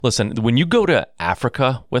Listen, when you go to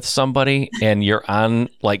Africa with somebody and you're on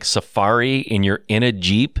like safari and you're in a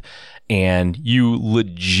Jeep and you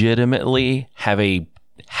legitimately have a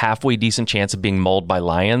halfway decent chance of being mauled by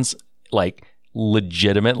lions, like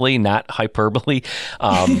legitimately, not hyperbole,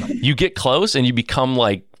 you get close and you become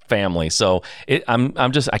like family. So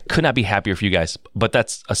I could not be happier for you guys, but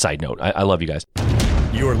that's a side note. I love you guys.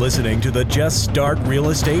 You're listening to the Just Start Real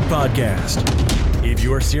Estate Podcast. If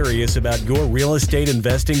you're serious about your real estate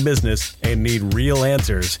investing business and need real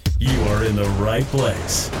answers, you are in the right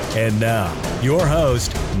place. And now, your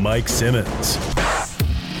host, Mike Simmons.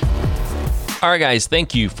 All right, guys,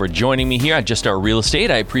 thank you for joining me here on Just Start Real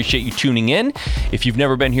Estate. I appreciate you tuning in. If you've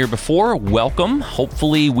never been here before, welcome.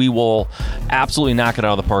 Hopefully, we will absolutely knock it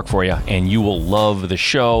out of the park for you, and you will love the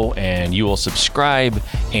show, and you will subscribe,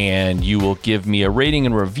 and you will give me a rating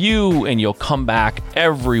and review, and you'll come back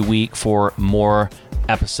every week for more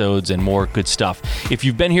episodes and more good stuff. If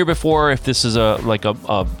you've been here before, if this is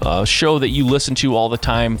a show that you listen to all the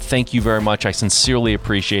time, thank you very much. I sincerely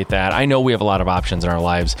appreciate that. I know we have a lot of options in our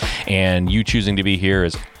lives, and you choosing to be here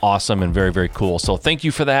is awesome and very, very cool. So thank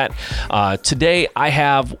you for that. Today, I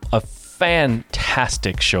have a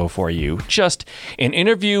fantastic show for you. Just an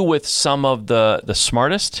interview with some of the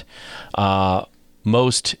smartest,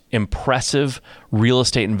 most impressive real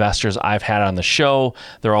estate investors I've had on the show.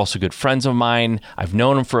 They're also good friends of mine. I've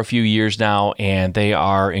known them for a few years now, and they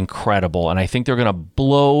are incredible. And I think they're going to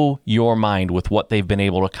blow your mind with what they've been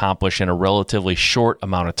able to accomplish in a relatively short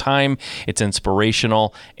amount of time. It's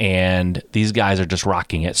inspirational, and these guys are just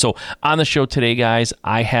rocking it. So on the show today, guys,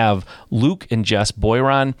 I have Luke and Jess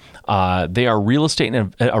Boiron. They are a real estate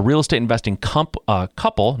investing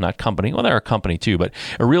couple, not company. Well, they're a company too, but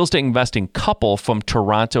a real estate investing couple from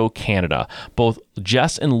Toronto, Canada. Both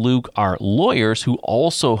Jess and Luke are lawyers who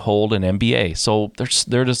also hold an MBA. So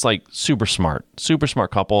they're just like super smart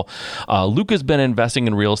couple. Luke has been investing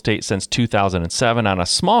in real estate since 2007 on a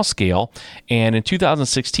small scale. And in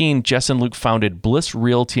 2016, Jess and Luke founded Bliss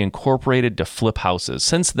Realty Incorporated to flip houses.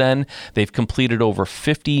 Since then, they've completed over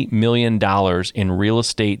 $50 million in real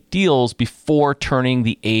estate deals before turning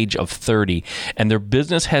the age of 30. And their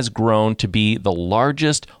business has grown to be the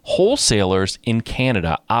largest wholesalers in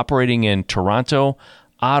Canada, operating in Toronto,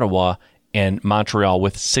 Ottawa, and Montreal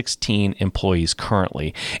with 16 employees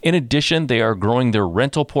currently. In addition, they are growing their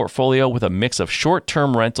rental portfolio with a mix of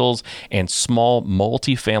short-term rentals and small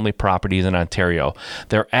multi-family properties in Ontario.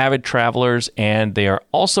 They're avid travelers, and they are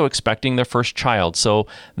also expecting their first child. So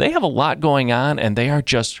they have a lot going on, and they are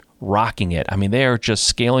just rocking it. I mean, they are just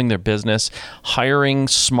scaling their business, hiring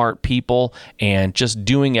smart people, and just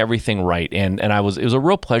doing everything right. And it was a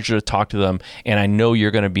real pleasure to talk to them, and I know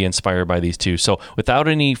you're going to be inspired by these two. So without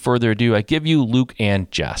any further ado, I give you Luke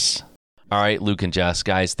and Jess. All right, Luke and Jess,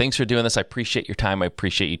 guys, thanks for doing this. I appreciate your time. I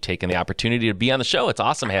appreciate you taking the opportunity to be on the show. It's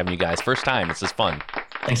awesome having you guys. First time. This is fun.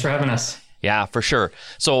 Thanks for having us. Yeah, for sure.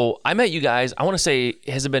 So I met you guys, I want to say,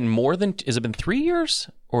 has it been 3 years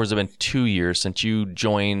or has it been 2 years since you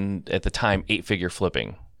joined at the time 8-Figure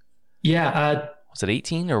Flipping? Yeah. Was it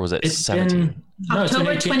 18 or was it 17?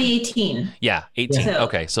 October 2018. Yeah, 18. Yeah.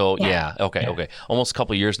 Okay, so yeah. Okay. Almost a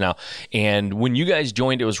couple of years now. And when you guys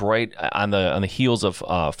joined, it was right on the heels of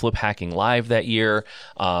Flip Hacking Live that year.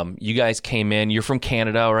 You guys came in. You're from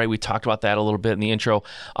Canada, right? We talked about that a little bit in the intro.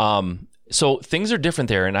 So things are different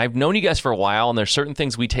there, and I've known you guys for a while, and there's certain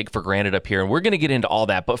things we take for granted up here, and we're going to get into all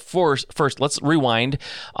that. But first, let's rewind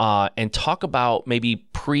and talk about maybe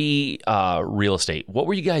pre-real estate. What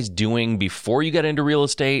were you guys doing before you got into real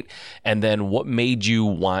estate, and then what made you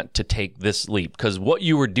want to take this leap? Because what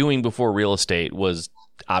you were doing before real estate was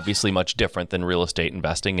obviously much different than real estate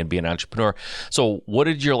investing and being an entrepreneur. So what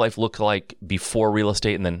did your life look like before real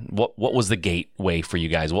estate, and then what was the gateway for you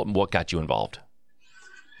guys? What got you involved?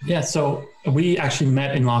 Yeah, so we actually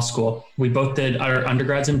met in law school. We both did our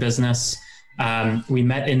undergrads in business. We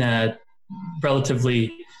met in a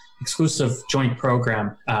relatively exclusive joint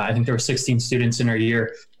program. I think there were 16 students in our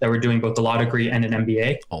year that were doing both the law degree and an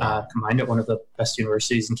MBA combined at one of the best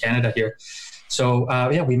universities in Canada here. So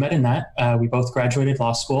we met in that. We both graduated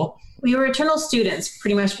law school. We were eternal students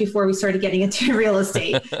pretty much before we started getting into real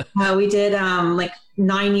estate. We did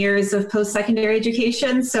 9 years of post-secondary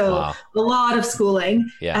education. So a lot of schooling,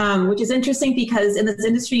 which is interesting because in this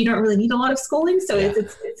industry, you don't really need a lot of schooling. So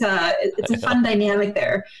it's a fun dynamic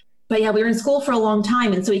there. But yeah, we were in school for a long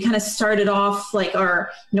time. And so we kind of started off like our,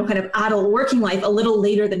 kind of adult working life a little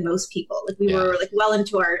later than most people. Like we were like well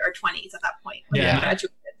into our 20s at that point when we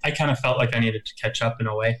graduated. I kind of felt like I needed to catch up in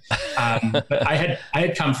a way. But I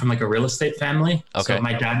had come from like a real estate family. Okay. So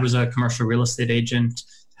my dad was a commercial real estate agent,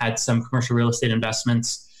 had some commercial real estate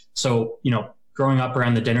investments. So, growing up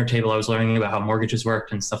around the dinner table, I was learning about how mortgages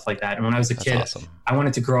worked and stuff like that. And when I was a kid, I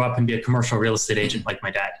wanted to grow up and be a commercial real estate agent like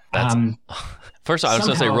my dad. First of all, I was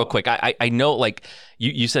going to say real quick, I know, like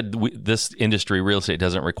you said, this industry, real estate,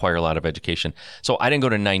 doesn't require a lot of education. So I didn't go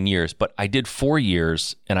to 9 years, but I did 4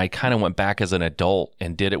 years, and I kind of went back as an adult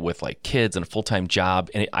and did it with like kids and a full-time job.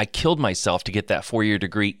 And I killed myself to get that 4-year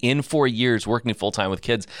degree in 4 years working full-time with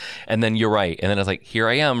kids. And then you're right. And then I was like, here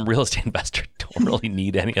I am, real estate investor. Don't really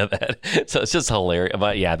need any of that. So it's just hilarious.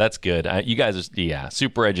 But yeah, that's good. You guys are,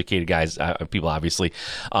 super educated guys, people, obviously.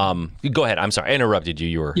 Go ahead. I'm sorry. I interrupted you.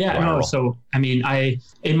 You were. Yeah, no. So, I mean,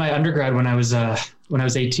 in my undergrad, when I was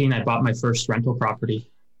 18, I bought my first rental property,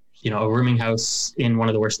 a rooming house in one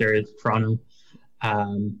of the worst areas of Toronto.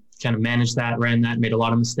 Kind of managed that, ran that, made a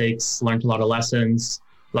lot of mistakes, learned a lot of lessons.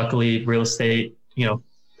 Luckily, real estate,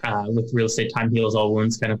 with real estate, time heals all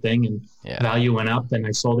wounds kind of thing. And value went up, and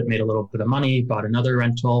I sold it, made a little bit of money, bought another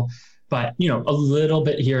rental, but, a little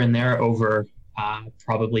bit here and there over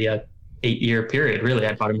probably a 8-year period. Really,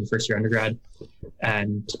 I bought it in my first year undergrad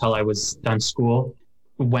until I was done school.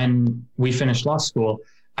 When we finished law school,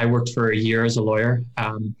 I worked for a year as a lawyer.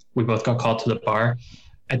 We both got called to the bar.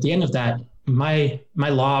 At the end of that, my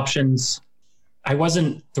law options, I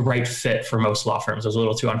wasn't the right fit for most law firms. I was a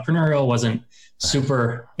little too entrepreneurial, wasn't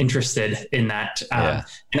super interested in that. And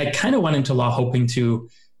I kind of went into law hoping to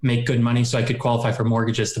make good money so I could qualify for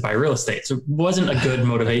mortgages to buy real estate. So it wasn't a good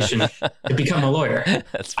motivation to become a lawyer.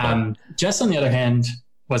 That's fun. Jess, on the other hand,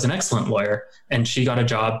 was an excellent lawyer, and she got a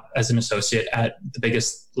job as an associate at the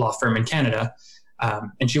biggest law firm in Canada.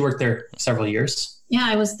 And she worked there several years. Yeah,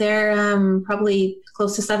 I was there probably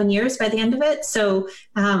close to 7 years by the end of it. So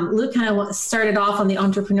Luke kind of started off on the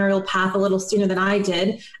entrepreneurial path a little sooner than I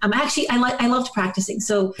did. I loved practicing.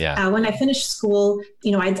 So when I finished school,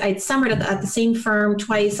 I'd summered at the same firm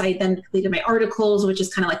twice. I then completed my articles, which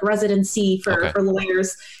is kind of like residency for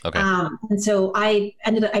lawyers. Okay. And so I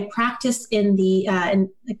practiced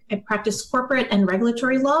I practiced corporate and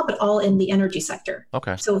regulatory law, but all in the energy sector.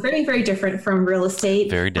 Okay. So very, very different from real estate.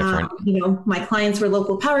 Very different. My clients were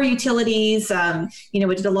local power utilities. We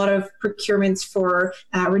did a lot of procurements for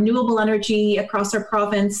renewable energy across our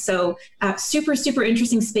province. So super, super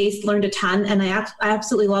interesting space, learned a ton, and I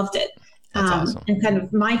absolutely loved it. That's awesome. And kind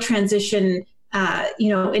of my transition,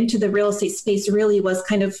 into the real estate space really was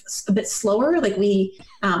kind of a bit slower. Like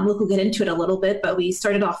Luke will get into it a little bit, but we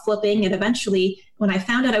started off flipping, and eventually when I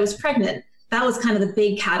found out I was pregnant, that was kind of the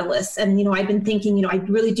big catalyst. And, I've been thinking, I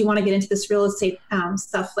really do want to get into this real estate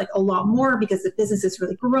stuff like a lot more because the business is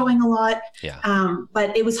really growing a lot. Yeah.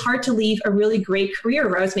 But it was hard to leave a really great career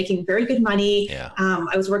where I was making very good money. Yeah.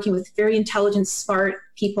 I was working with very intelligent, smart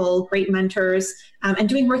people, great mentors, and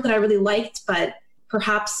doing work that I really liked. But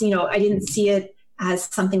perhaps, I didn't see it as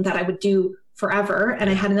something that I would do forever. And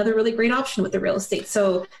I had another really great option with the real estate.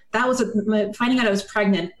 So that was finding out I was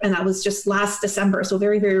pregnant, and that was just last December. So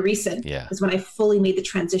very, very recent is when I fully made the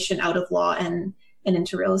transition out of law and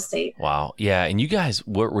into real estate. Wow. Yeah. And you guys,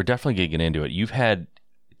 we're definitely going to get into it. You've had,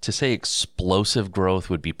 to say explosive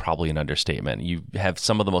growth would be probably an understatement. You have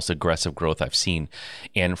some of the most aggressive growth I've seen.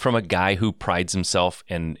 And from a guy who prides himself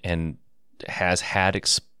and has had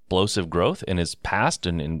explosive growth in his past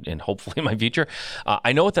and hopefully in my future.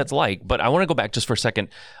 I know what that's like, but I want to go back just for a second.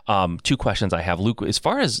 2 questions I have. Luke, as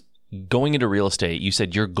far as going into real estate, you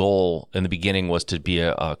said your goal in the beginning was to be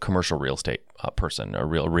a commercial real estate person, a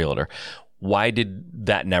realtor. Why did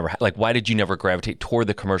that why did you never gravitate toward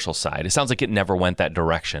the commercial side? It sounds like it never went that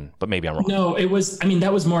direction, but maybe I'm wrong. No,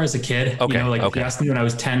 that was more as a kid. Okay. If you asked me when I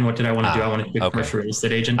was 10, what did I want to do? I wanted to be a commercial real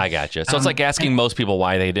estate agent. I gotcha. So it's like asking most people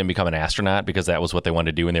why they didn't become an astronaut because that was what they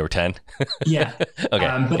wanted to do when they were 10. Yeah. Okay. But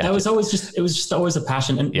gotcha. that was always always a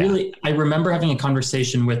passion. And really, I remember having a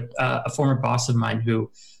conversation with a former boss of mine who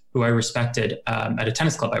I respected at a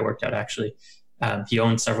tennis club I worked at, actually. He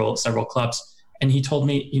owned several clubs. And he told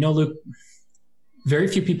me, Luke, very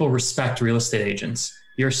few people respect real estate agents.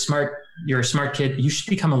 You're a smart kid. You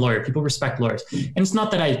should become a lawyer. People respect lawyers. And it's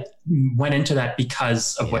not that I went into that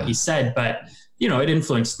because of what he said, but it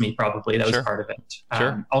influenced me probably. That was part of it.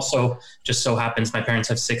 Sure. Also, just so happens my parents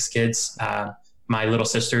have 6 kids. My little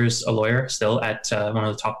sister's a lawyer still at one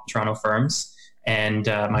of the top Toronto firms. And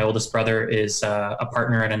my oldest brother is a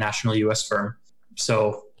partner at a national US firm.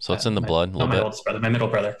 So it's in the blood a little bit. My oldest brother, my middle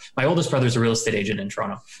brother. My oldest brother is a real estate agent in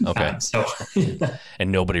Toronto. Okay.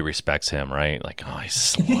 And nobody respects him, right? Like,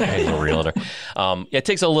 he's a realtor.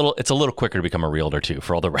 It's a little quicker to become a realtor too,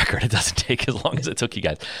 for all the record. It doesn't take as long as it took you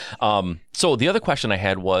guys. So the other question I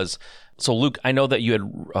had was, So, Luke, I know that you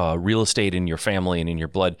had real estate in your family and in your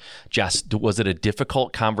blood. Jess, was it a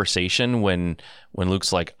difficult conversation when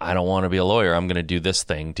Luke's like, I don't want to be a lawyer, I'm going to do this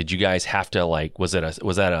thing? Did you guys have to, like, was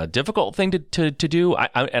that a difficult thing to do?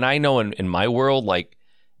 I know in my world, like,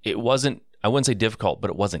 it wasn't, I wouldn't say difficult, but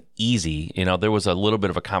it wasn't easy. You know, there was a little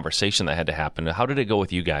bit of a conversation that had to happen. How did it go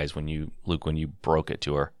with you guys when you broke it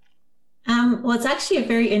to her? Well, it's actually a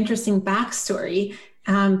very interesting backstory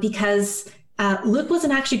because Luke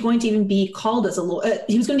wasn't actually going to even be called as a lawyer.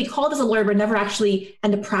 He was going to be called as a lawyer, but never actually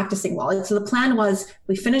end up practicing law. So the plan was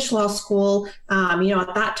we finished law school.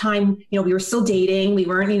 At that time, we were still dating. We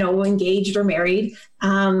weren't, engaged or married.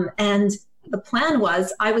 And the plan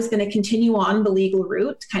was I was going to continue on the legal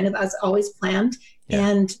route, kind of as always planned. Yeah.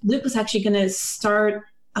 And Luke was actually going to start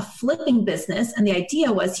a flipping business. And the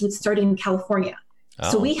idea was he would start in California.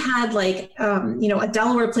 So we had a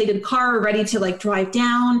Delaware plated car ready to drive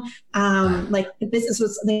down. The business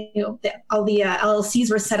was, all the LLCs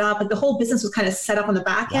were set up. Like the whole business was kind of set up on the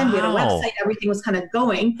back end. Wow. We had a website, everything was kind of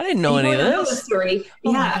going. I didn't know any of this. The story.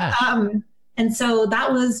 Oh yeah. And so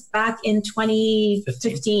that was back in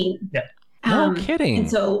 2015. Yeah. No kidding. And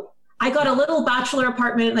so I got a little bachelor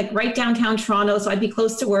apartment, right downtown Toronto. So I'd be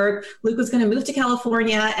close to work. Luke was going to move to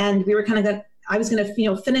California and we were kind of I was going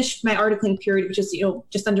to, finish my articling period, which is,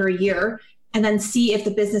 just under a year, and then see if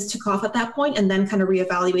the business took off at that point, and then kind of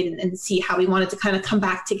reevaluate and see how we wanted to kind of come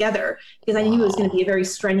back together. Because I knew it was going to be a very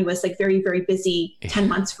strenuous, very, very busy 10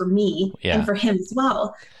 months for me and for him as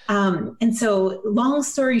well. And so long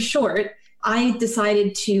story short, I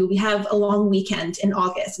decided we have a long weekend in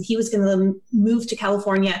August, and he was going to move to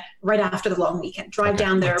California right after the long weekend, drive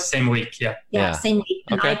down there. Same week. Yeah. Same week.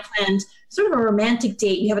 And I planned sort of a romantic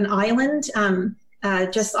date. We have an island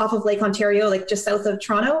just off of Lake Ontario, just south of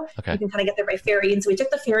Toronto. Okay. You can kind of get there by ferry. And so we took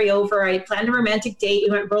the ferry over. I planned a romantic date.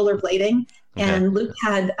 We went rollerblading, and Luke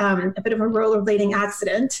had a bit of a rollerblading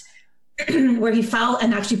accident where he fell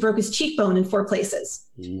and actually broke his cheekbone in 4 places.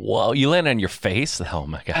 Whoa, you landed on your face? Oh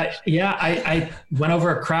my gosh. I went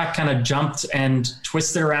over a crack, kind of jumped and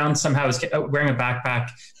twisted around somehow. I was wearing a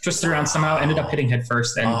backpack, twisted around somehow, ended up hitting head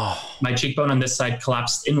first, and my cheekbone on this side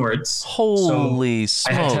collapsed inwards. Holy smokes.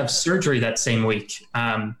 I had to have surgery that same week.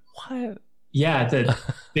 What? Yeah,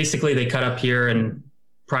 basically they cut up here and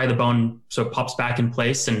pry the bone so it pops back in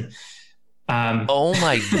place. And oh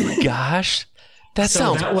my gosh. That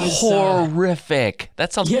sounds horrific.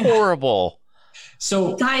 That sounds horrible.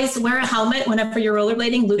 So guys, wear a helmet whenever you're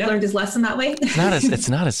rollerblading. Luke learned his lesson that way. It's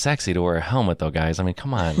not as sexy to wear a helmet though, guys. I mean,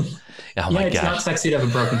 come on. Oh my gosh. It's not sexy to have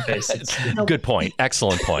a broken face. Good point.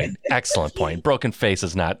 Excellent point. Excellent point. Broken face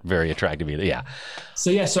is not very attractive either. Yeah.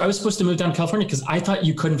 So I was supposed to move down to California because I thought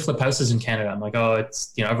you couldn't flip houses in Canada. I'm like,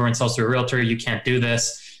 it's, everyone sells to a realtor. You can't do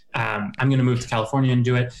this. I'm going to move to California and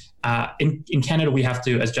do it. In Canada, we have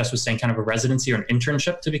to, as Jess was saying, kind of a residency or an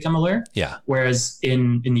internship to become a lawyer. Yeah. Whereas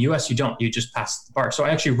in the US, you don't. You just pass the bar. So I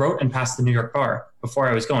actually wrote and passed the New York bar before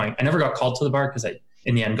I was going. I never got called to the bar because I,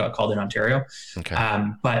 in the end, got called in Ontario. Okay.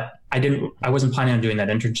 But I wasn't planning on doing that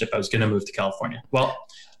internship. I was going to move to California. Well,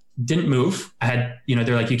 didn't move. I had,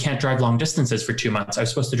 they're like, you can't drive long distances for 2 months. I was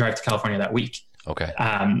supposed to drive to California that week. Okay.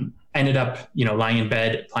 Ended up, lying in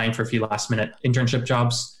bed, applying for a few last minute internship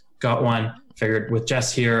jobs. Got one, figured with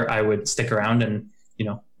Jess here, I would stick around and,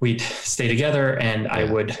 we'd stay together and I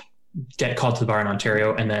would get called to the bar in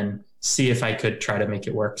Ontario and then see if I could try to make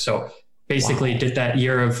it work. So basically did that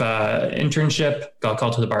year of internship, got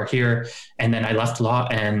called to the bar here. And then I left law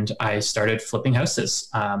and I started flipping houses.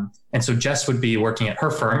 And so Jess would be working at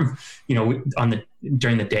her firm,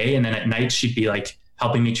 during the day. And then at night she'd be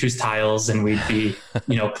helping me choose tiles and we'd be,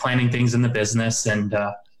 planning things in the business. And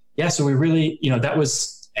so we really, that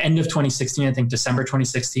was end of 2016, I think December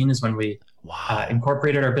 2016 is when we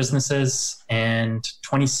incorporated our businesses. And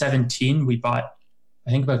 2017, we bought,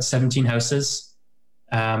 I think about 17 houses.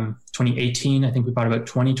 2018, I think we bought about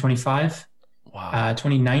 20, 25. Wow.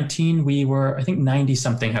 2019, we were, I think 90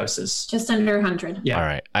 something houses. Just under 100. Yeah. All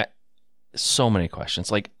right. So many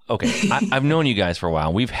questions. Okay, I've known you guys for a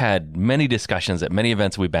while. We've had many discussions at many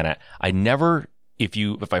events we've been at. I never,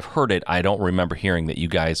 if I've heard it, I don't remember hearing that you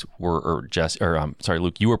guys were,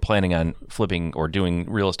 Luke, you were planning on flipping or doing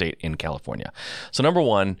real estate in California. So number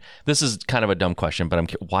one, this is kind of a dumb question,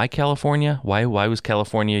 but why California? Why was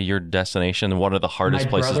California your destination? What are the hardest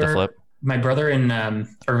places to flip? My brother in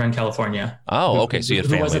Irvine, California. Oh, okay. So you had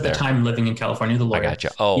family there. Who was at the time living in California, the lawyer. I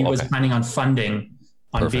gotcha. Oh, he was planning on funding,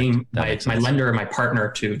 on Perfect. Being my lender or my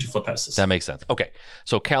partner to flip houses. That makes sense. Okay.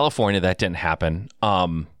 So California, that didn't happen.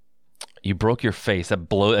 You broke your face.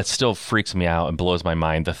 That still freaks me out and blows my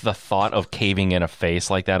mind. The thought of caving in a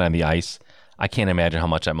face like that on the ice, I can't imagine how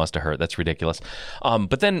much that must have hurt. That's ridiculous.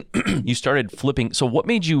 But then you started flipping. So what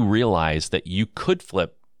made you realize that you could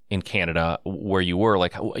flip in Canada where you were?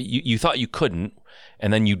 Like you thought you couldn't,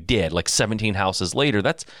 and then you did, like 17 houses later.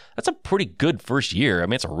 That's a pretty good first year. I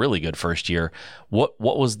mean, it's a really good first year. What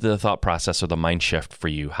was the thought process or the mind shift for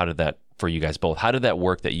you? How did that, for you guys both, how did that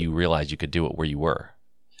work that you realized you could do it where you were?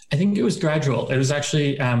 I think it was gradual. It was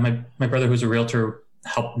actually my brother, who's a realtor,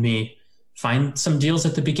 helped me find some deals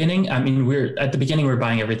at the beginning. I mean, we were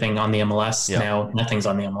buying everything on the MLS. Yep. Now nothing's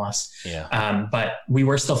on the MLS. Yeah. But we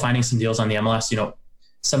were still finding some deals on the MLS. You know,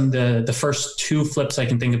 some of the first two flips I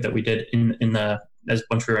can think of that we did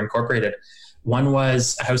once we were incorporated. One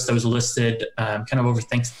was a house that was listed kind of over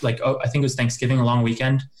I think it was Thanksgiving, a long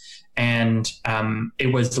weekend, and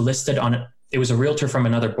it was listed on. It was a realtor from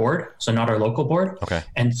another board, so not our local board. Okay.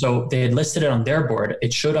 And so they had listed it on their board.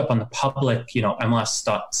 It showed up on the public,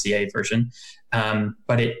 MLS.ca version,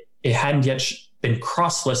 but it hadn't yet been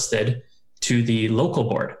cross-listed to the local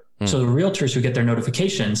board. So the realtors who get their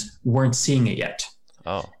notifications weren't seeing it yet.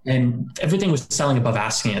 Oh. And everything was selling above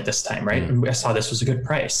asking at this time, right? And I saw this was a good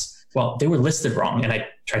price. Well, they were listed wrong, and I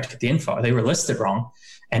tried to get the info. They were listed wrong.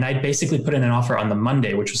 And I basically put in an offer on the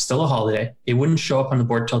Monday, which was still a holiday. It wouldn't show up on the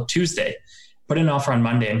board till Tuesday. Put in an offer on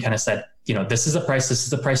Monday and kind of said, this is the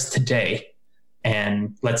price today,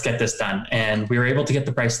 and let's get this done. And we were able to get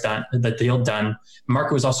the deal done.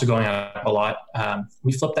 Market was also going up a lot.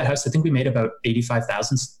 We flipped that house. I think we made about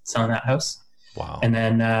 $85,000 selling that house. Wow. And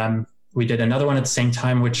then we did another one at the same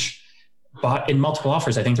time, which bought in multiple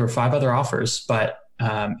offers. I think there were 5 other offers, but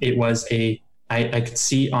it was I could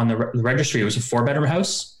see on the registry, it was a 4-bedroom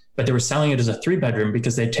house, but they were selling it as a 3-bedroom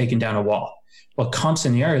because they'd taken down a wall. Well, comps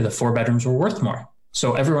in the area, the 4 bedrooms were worth more.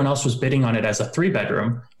 So everyone else was bidding on it as a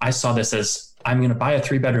 3-bedroom. I saw this as, I'm going to buy a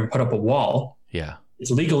 3-bedroom, put up a wall. Yeah.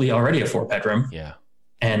 It's legally already a 4-bedroom. Yeah.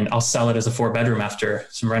 And I'll sell it as a 4-bedroom after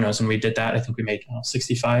some renos. And we did that. I think we made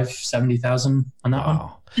 $65,000-$70,000 on that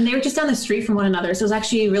one. And they were just down the street from one another. So it was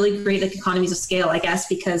actually really great, like economies of scale, I guess,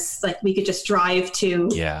 because like we could just drive to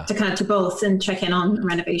both and check in on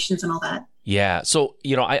renovations and all that. Yeah. So,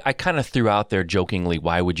 I kind of threw out there jokingly,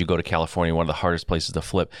 why would you go to California, one of the hardest places to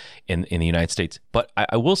flip in the United States? But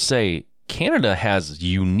I will say Canada has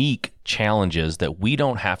unique challenges that we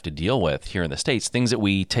don't have to deal with here in the States, things that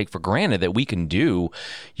we take for granted that we can do.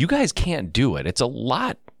 You guys can't do it. It's a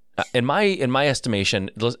lot. In my estimation,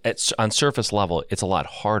 on surface level, it's a lot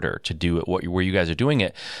harder to do it where you guys are doing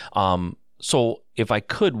it. So if I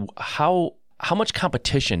could, how much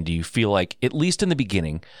competition do you feel like, at least in the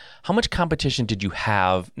beginning, how much competition did you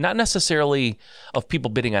have? Not necessarily of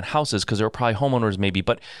people bidding on houses, because there were probably homeowners maybe,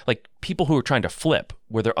 but like people who were trying to flip.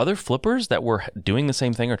 Were there other flippers that were doing the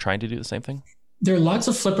same thing or trying to do the same thing? There are lots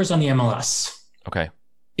of flippers on the MLS. Okay.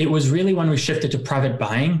 It was really when we shifted to private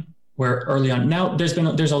buying, where early on, now there's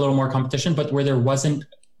a little more competition, but where there wasn't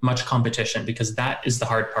much competition, because that is the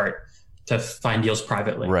hard part, to find deals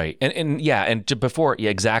privately. Right.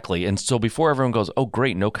 Exactly. And so before everyone goes, oh,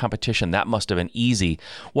 great, no competition, that must have been easy.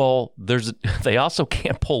 Well, they also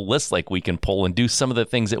can't pull lists like we can pull and do some of the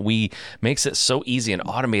things that makes it so easy and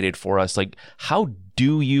automated for us. Like, how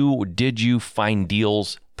did you find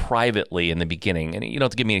deals privately in the beginning? And you don't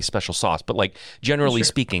have to give me any special sauce, but like generally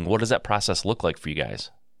speaking, what does that process look like for you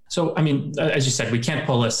guys? So, I mean, as you said, we can't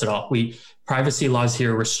pull lists at all. Privacy laws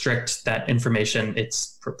here restrict that information.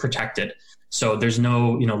 It's protected. So there's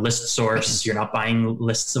no, list source. You're not buying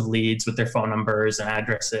lists of leads with their phone numbers and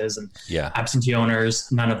addresses and absentee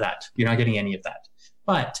owners. None of that. You're not getting any of that.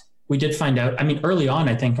 But we did find out, early on,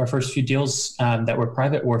 I think our first few deals that were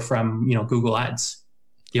private were from, Google Ads,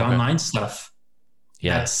 the online stuff.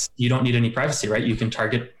 Yeah. You don't need any privacy, right? You can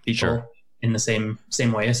target people in the same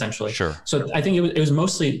way, essentially. Sure. So I think it was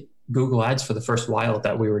mostly Google Ads for the first while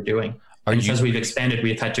that we were doing. As we've expanded,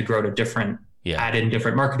 we've had to grow to add in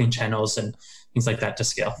different marketing channels and things like that to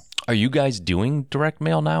scale. Are you guys doing direct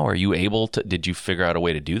mail now? Are you able to, did you figure out a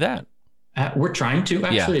way to do that? We're trying to,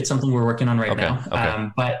 actually. Yeah. It's something we're working on right now. Okay.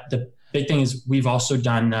 But the big thing is we've also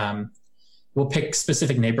done, we'll pick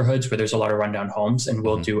specific neighborhoods where there's a lot of rundown homes, and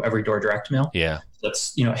we'll do every door direct mail. Yeah.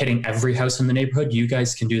 That's, hitting every house in the neighborhood. You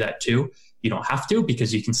guys can do that too. You don't have to,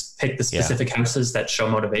 because you can pick the specific houses that show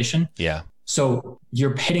motivation. Yeah. So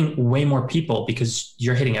you're hitting way more people because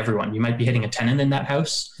you're hitting everyone. You might be hitting a tenant in that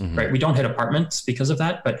house, right? We don't hit apartments because of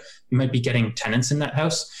that, but you might be getting tenants in that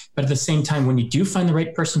house. But at the same time, when you do find the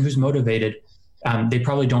right person who's motivated, they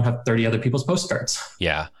probably don't have 30 other people's postcards.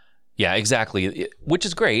 Yeah. Yeah, exactly. Which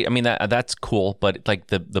is great. I mean, that's cool, but like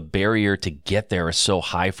the barrier to get there is so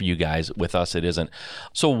high for you guys. With us, it isn't.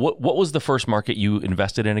 So what was the first market you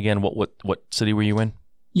invested in again? What city were you in?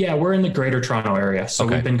 Yeah, we're in the Greater Toronto area. So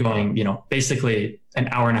we've been going, basically an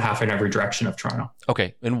hour and a half in every direction of Toronto.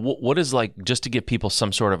 Okay. And what is like, just to give people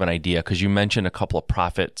some sort of an idea, because you mentioned a couple of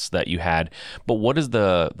profits that you had, but what is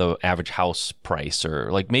the average house price, or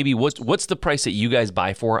like maybe what's the price that you guys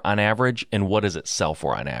buy for on average, and what does it sell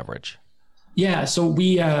for on average? Yeah. So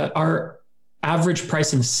we, our average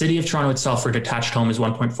price in the city of Toronto itself for a detached home is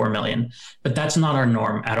 1.4 million, but that's not our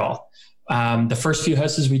norm at all. The first few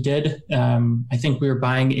houses we did, I think we were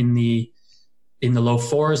buying in the low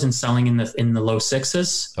fours and selling in the low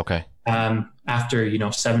sixes. Okay. After,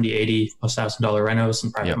 $70,000, $80,000 renos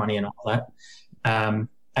and private money and all that.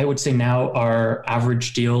 I would say now our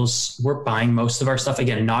average deals, we're buying most of our stuff,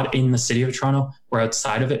 again, not in the city of Toronto, we're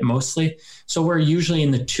outside of it mostly. So we're usually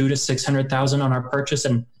in the 200,000 to 600,000 on our purchase.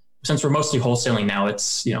 And since we're mostly wholesaling now,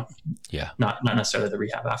 it's, not necessarily the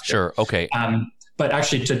rehab after. Sure. Okay. But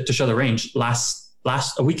actually, to show the range,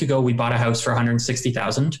 a week ago, we bought a house for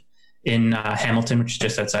 $160,000 in Hamilton, which is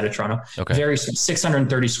just outside of Toronto. Okay. Very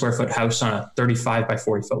 630 square foot house on a 35 by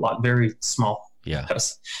 40 foot lot. Very small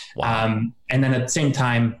house. Wow. And then at the same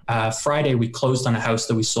time, Friday, we closed on a house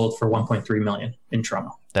that we sold for $1.3 million in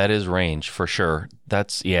Toronto. That is range for sure.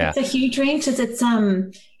 It's a huge range because it's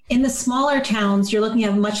in the smaller towns, you're looking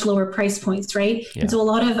at much lower price points, right? Yeah. And so a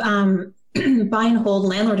lot of buy and hold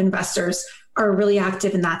landlord investors are really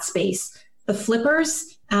active in that space. The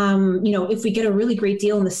flippers, if we get a really great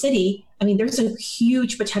deal in the city, I mean, there's a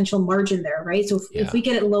huge potential margin there, right? So if we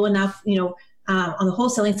get it low enough, on the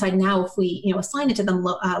wholesaling side now, if we, assign it to them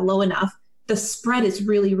low enough, the spread is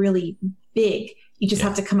really, really big. You just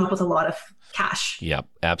have to come up with a lot of cash. Yep,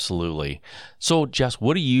 absolutely. So Jess,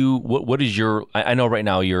 what is your, I know right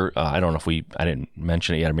now you're, I don't know if I didn't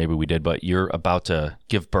mention it yet, or maybe we did, but you're about to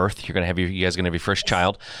give birth. You guys are going to have your first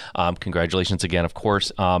child. Congratulations again, of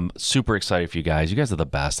course. Super excited for you guys. You guys are the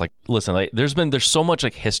best. Like, listen, there's so much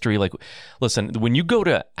like history. Like, listen, when you go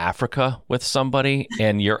to Africa with somebody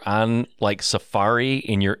and you're on like safari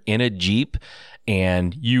and you're in a Jeep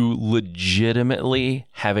and you legitimately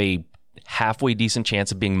have a halfway decent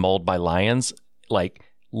chance of being mauled by lions, like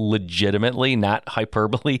legitimately, not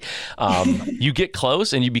hyperbole. You get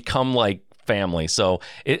close and you become like family. So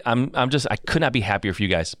I could not be happier for you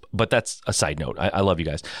guys, but that's a side note. I love you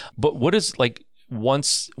guys. But what is like,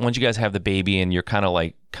 once you guys have the baby and you're kind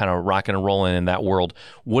of rocking and rolling in that world,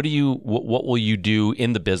 what will you do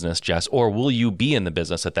in the business, Jess, or will you be in the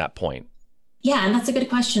business at that point? Yeah, and that's a good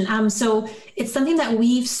question. So it's something that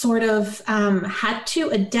we've sort of had to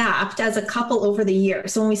adapt as a couple over the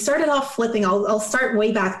years. So when we started off flipping, I'll start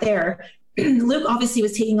way back there. Luke obviously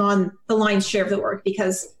was taking on the lion's share of the work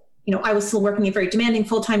because, I was still working a very demanding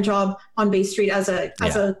full-time job on Bay Street as a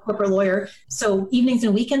corporate lawyer. So evenings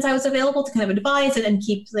and weekends I was available to kind of advise and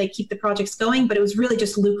keep the projects going, but it was really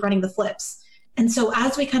just Luke running the flips. And so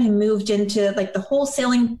as we kind of moved into like the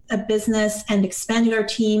wholesaling business and expanded our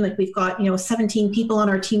team, like we've got, 17 people on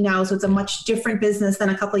our team now. So it's a much different business than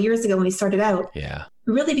a couple of years ago when we started out. Yeah.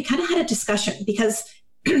 Really, we kind of had a discussion because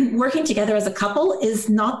working together as a couple is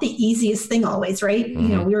not the easiest thing always, right?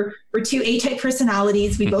 Mm-hmm. We're two A-type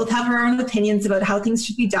personalities. We both have our own opinions about how things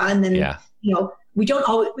should be done. And, we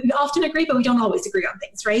often agree, but we don't always agree on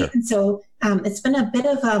things, right? Sure. And so it's been a bit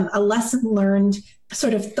of a lesson learned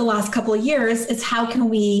sort of the last couple of years is how can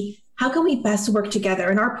we best work together?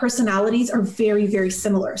 And our personalities are very, very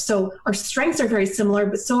similar. So our strengths are very similar,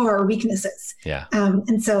 but so are our weaknesses. Yeah.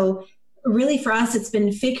 And so really for us, it's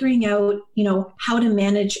been figuring out, how to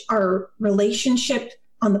manage our relationship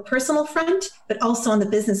on the personal front, but also on the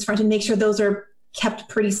business front and make sure those are kept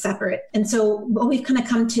pretty separate. And so what we've kind of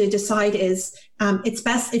come to decide is it's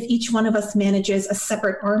best if each one of us manages a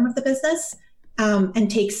separate arm of the business and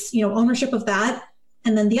takes, ownership of that.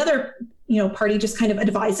 And then the other, party just kind of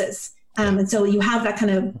advises. And so you have that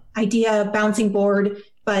kind of idea bouncing board,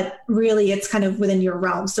 but really it's kind of within your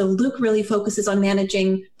realm. So Luke really focuses on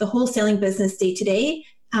managing the wholesaling business day to day.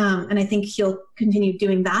 And I think he'll continue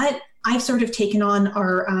doing that. I've sort of taken on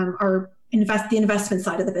our the investment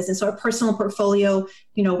side of the business. So our personal portfolio,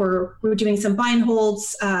 we're doing some buy and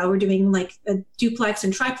holds. We're doing like a duplex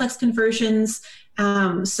and triplex conversions.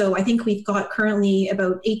 So I think we've got currently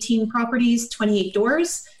about 18 properties, 28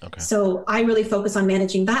 doors. Okay. So I really focus on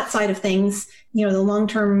managing that side of things, the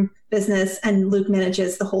long-term business, and Luke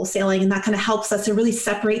manages the wholesaling. And that kind of helps us to really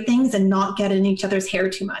separate things and not get in each other's hair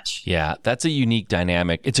too much. Yeah, that's a unique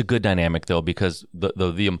dynamic. It's a good dynamic though, because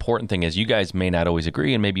the important thing is you guys may not always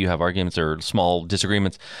agree and maybe you have arguments or small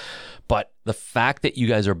disagreements, but the fact that you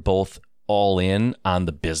guys are both all in on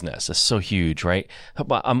the business. It's so huge, right?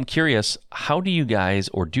 But I'm curious, how do you guys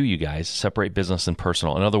separate business and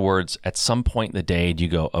personal? In other words, at some point in the day, do you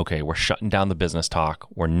go, okay, we're shutting down the business talk.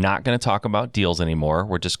 We're not going to talk about deals anymore.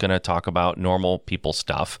 We're just going to talk about normal people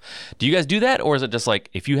stuff. Do you guys do that? Or is it just like,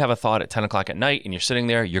 if you have a thought at 10 o'clock at night and you're sitting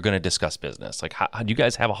there, you're going to discuss business? Like, how do you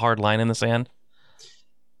guys have a hard line in the sand?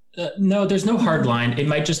 No, there's no hard line. It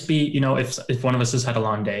might just be, if one of us has had a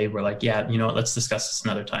long day, we're like, yeah, let's discuss this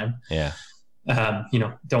another time. Yeah.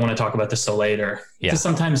 Don't want to talk about this so late, or because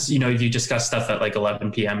sometimes, if you discuss stuff at like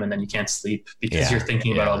 11 PM and then you can't sleep because you're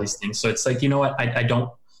thinking about all these things. So it's like, I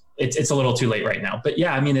don't, it's a little too late right now, but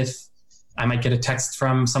yeah, I mean, if I might get a text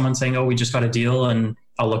from someone saying, oh, we just got a deal, and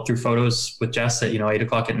I'll look through photos with Jess at, 8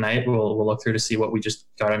 o'clock at night. We'll look through to see what we just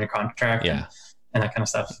got under contract. Yeah. And that kind of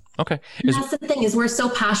stuff. Okay. And that's the thing, is we're so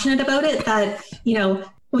passionate about it that,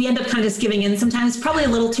 we end up kind of just giving in sometimes, probably a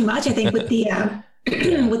little too much. I think with the,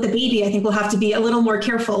 with the baby, I think we'll have to be a little more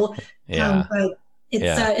careful. Yeah. But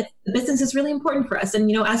the business is really important for us.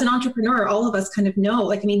 And, as an entrepreneur, all of us kind of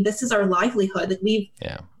know, this is our livelihood. Like we've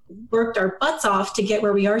worked our butts off to get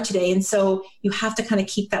where we are today. And so you have to kind of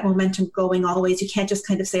keep that momentum going always. You can't just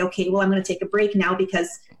kind of say, okay, well, I'm going to take a break now because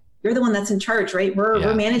you're the one that's in charge, right?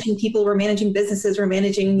 We're managing people, we're managing businesses, we're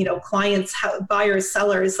managing, clients, buyers,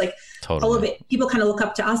 sellers, all of it. People kind of look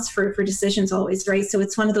up to us for decisions always, right? So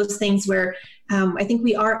it's one of those things where I think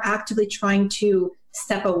we are actively trying to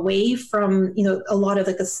step away from, a lot of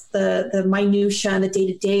the minutia and the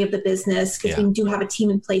day-to-day of the business, because we do have a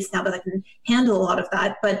team in place now that can handle a lot of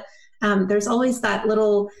that. But there's always that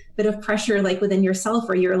little bit of pressure, within yourself,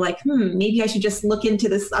 where you're like, maybe I should just look into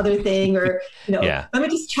this other thing, or, let me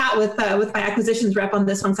just chat with my acquisitions rep on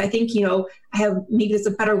this one. So I think, I have, maybe there's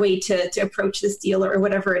a better way to approach this deal, or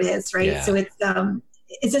whatever it is. Right. Yeah. So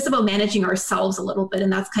it's just about managing ourselves a little bit.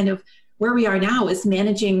 And that's kind of where we are now, is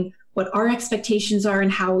managing what our expectations are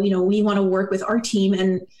and how, we want to work with our team,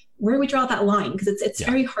 and where we draw that line, because it's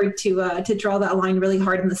very hard to draw that line really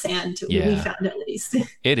hard in the sand. We found, at least.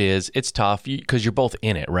 It is. It's tough because you're both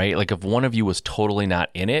in it, right? Like if one of you was totally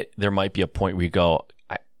not in it, there might be a point where you go,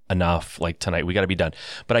 enough, tonight, we got to be done.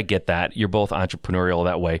 But I get that. You're both entrepreneurial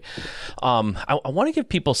that way. I want to give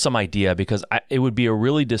people some idea, because it would be a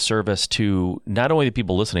really disservice to not only the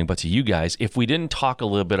people listening, but to you guys, if we didn't talk a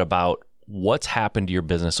little bit about what's happened to your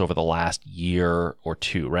business over the last year or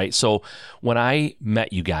two, right? So when I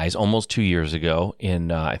met you guys almost 2 years ago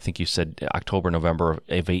in, I think you said October, November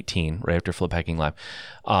of 18, right after Flip Hacking Live,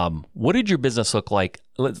 what did your business look like?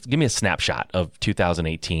 Give me a snapshot of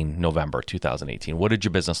 2018, November 2018. What did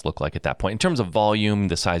your business look like at that point in terms of volume,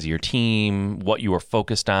 the size of your team, what you were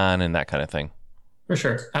focused on, and that kind of thing? For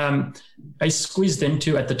sure. I squeezed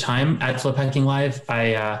into, at the time at Flip Hacking Live,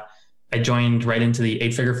 I joined right into the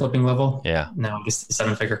 8-figure flipping level. Yeah. Now I guess the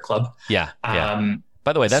 7-figure club. Yeah.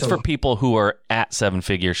 By the way, that's for people who are at 7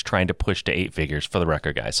 figures trying to push to 8 figures, for the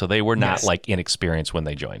record, guys. So they were not inexperienced when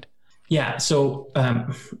they joined. Yeah. So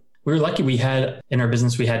we were lucky. We had in our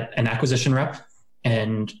business, we had an acquisition rep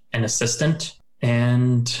and an assistant,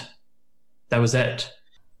 and that was it.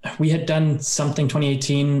 We had done something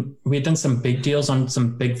 2018. We had done some big deals on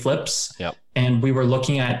some big flips. Yep. And we were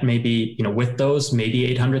looking at maybe, with those,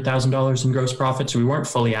 maybe $800,000 in gross profit. So we weren't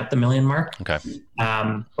fully at the $1 million mark. Okay.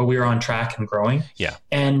 But we were on track and growing. Yeah.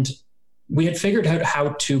 And we had figured out how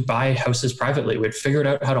to buy houses privately. We had figured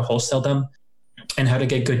out how to wholesale them and how to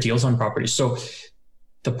get good deals on properties. So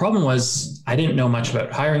the problem was, I didn't know much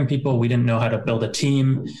about hiring people. We didn't know how to build a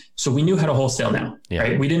team. So we knew how to wholesale now,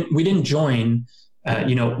 right? We didn't join,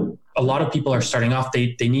 a lot of people are starting off.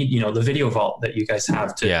 They need, the video vault that you guys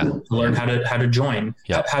have to learn how to join,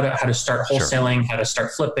 how to start wholesaling, how to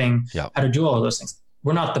start flipping, how to do all of those things.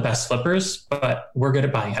 We're not the best flippers, but we're good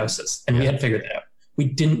at buying houses, and we had figured that out. We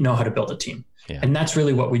didn't know how to build a team, and that's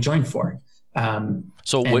really what we joined for.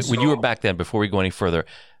 So when you were back then, before we go any further,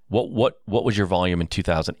 what was your volume in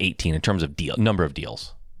 2018 in terms of number of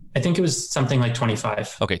deals? I think it was something like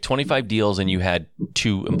 25. Okay, 25 deals, and you had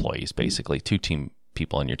 2 employees, basically 2 team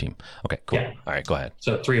people on your team. Okay, cool. Yeah. All right, go ahead.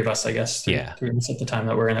 So 3 of us, I guess. 3 of us at the time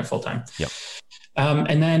that were in it full time. Yep.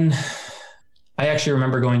 And then I actually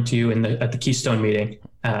remember going to you at the Keystone meeting.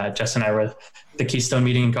 Jess and I were at the Keystone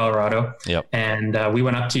meeting in Colorado. Yep. And we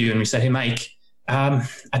went up to you and we said, "Hey, Mike,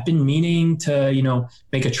 I've been meaning to,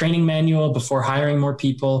 make a training manual before hiring more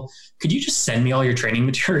people. Could you just send me all your training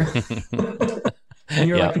material?" And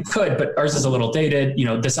you're like, "We could, but ours is a little dated.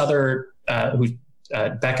 This other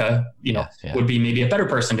Becca, would be maybe a better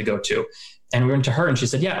person to go to." And we went to her and she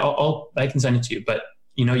said, "Yeah, I can send it to you. But,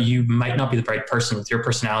 you might not be the right person with your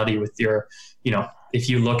personality, with your, if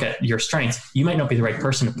you look at your strengths, you might not be the right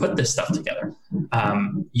person to put this stuff together.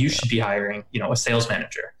 You should be hiring, a sales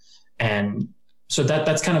manager. And so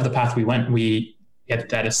that's kind of the path we went. We had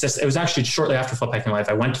that assistant. It was actually shortly after Flip Hacking Live.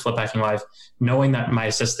 I went to Flip Hacking Live knowing that my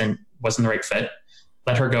assistant wasn't the right fit.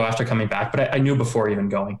 Let her go after coming back, but I knew before even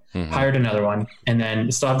going. Hired another one, and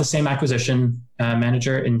then still have the same acquisition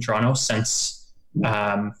manager in Toronto since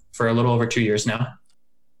for a little over 2 years now.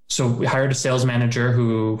 So we hired a sales manager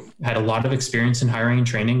who had a lot of experience in hiring and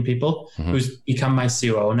training people, who's become my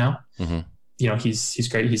COO now. He's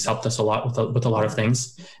great. He's helped us a lot with a lot of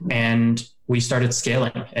things. And we started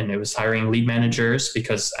scaling, and it was hiring lead managers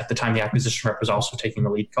because at the time the acquisition rep was also taking the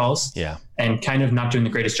lead calls. Yeah. And kind of not doing the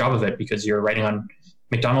greatest job of it because you're writing on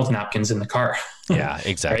McDonald's napkins in the car. Yeah,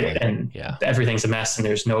 exactly. Right? And everything's a mess,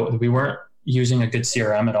 and we weren't using a good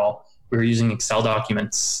CRM at all. We were using Excel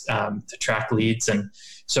documents to track leads. And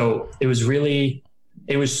so it was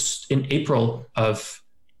in April of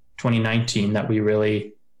 2019 that we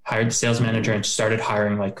really hired the sales manager and started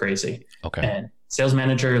hiring like crazy. Okay. And sales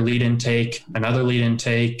manager, lead intake, another lead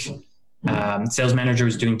intake. Sales manager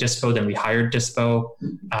was doing Dispo. Then we hired Dispo,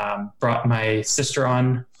 brought my sister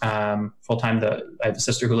on full-time. I have a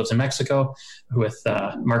sister who lives in Mexico with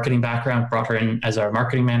marketing background, brought her in as our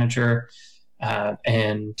marketing manager.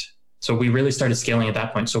 And so we really started scaling at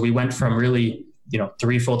that point. So we went from really,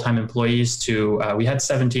 3 full-time employees to, we had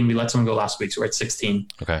 17, we let someone go last week. So we're at 16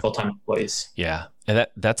 full-time employees. Yeah. And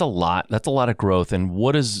that's a lot. That's a lot of growth. And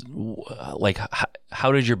what is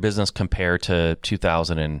how does your business compare to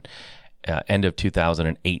end of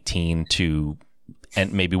 2018 to,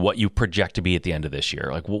 and maybe what you project to be at the end of this year?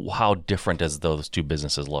 Like how different does those two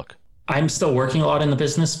businesses look? I'm still working a lot in the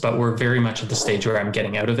business, but we're very much at the stage where I'm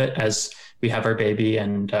getting out of it as we have our baby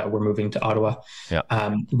and we're moving to Ottawa. Yeah.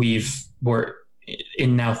 We're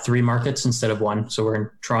in now 3 markets instead of 1. So we're in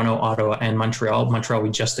Toronto, Ottawa, and Montreal. Montreal, we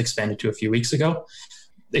just expanded to a few weeks ago.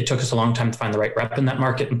 It took us a long time to find the right rep in that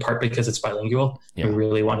market, in part because it's bilingual. Yeah. We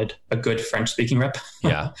really wanted a good French-speaking rep.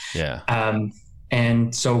 Yeah.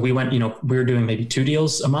 And so we went, we were doing maybe 2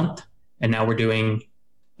 deals a month, and now we're doing,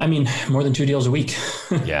 more than 2 deals a week.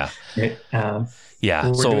 Yeah. Right?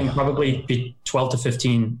 We're doing probably 12 to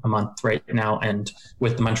 15 a month right now. And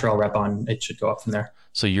with the Montreal rep on, it should go up from there.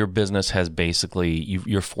 So your business has basically,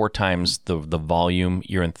 you're 4 times the volume.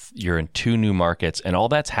 You're in 2 new markets, and all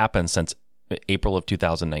that's happened since April of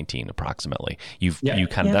 2019, approximately.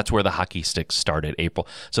 That's where the hockey stick started, April.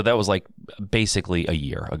 So that was like basically a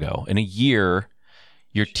year ago. In a year,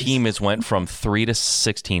 your team went from 3 to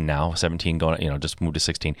 16 now, 17 going, just moved to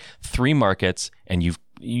 16, 3 markets, and you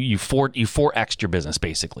 4x'd your business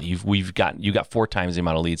basically. You got 4 times the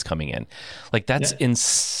amount of leads coming in. Like that's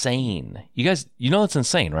insane. You guys, that's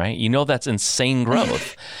insane, right? That's insane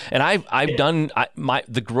growth. And I've done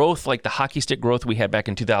the growth, like the hockey stick growth we had back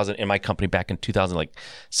in 2000 in my company back in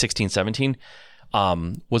 2016, 17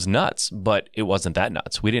 was nuts, but it wasn't that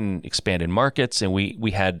nuts. We didn't expand in markets, and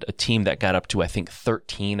we had a team that got up to I think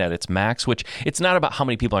 13 at its max, which it's not about how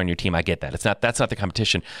many people are on your team. I get that. That's not the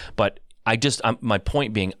competition, but my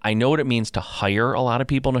point being, I know what it means to hire a lot of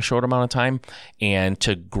people in a short amount of time and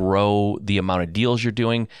to grow the amount of deals you're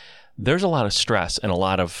doing. There's a lot of stress and a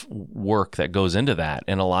lot of work that goes into that,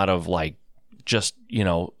 and a lot of really,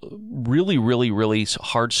 really, really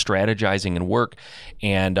hard strategizing and work.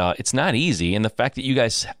 And it's not easy. And the fact that you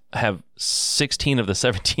guys have 16 of the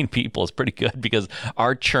 17 people is pretty good, because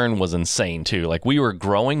our churn was insane too. Like we were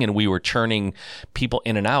growing and we were churning people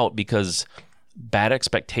in and out because bad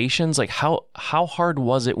expectations. Like how hard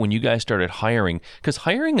was it when you guys started hiring? Because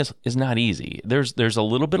hiring is not easy. There's a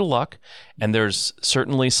little bit of luck, and there's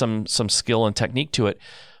certainly some skill and technique to it,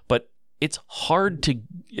 but it's hard to,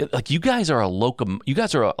 like, you guys are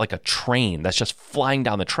like a train that's just flying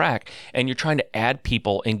down the track, and you're trying to add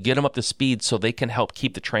people and get them up to speed so they can help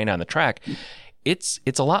keep the train on the track. It's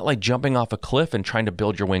a lot like jumping off a cliff and trying to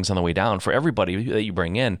build your wings on the way down for everybody that you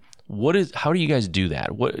bring in. How do you guys do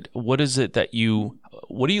that? What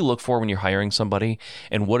do you look for when you're hiring somebody,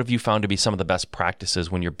 and what have you found to be some of the best practices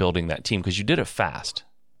when you're building that team? Because you did it fast.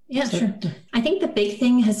 Yeah, sure. I think the big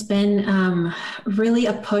thing has been really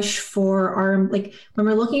a push for when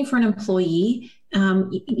we're looking for an employee,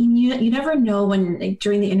 you never know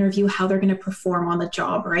during the interview how they're going to perform on the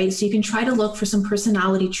job, right? So you can try to look for some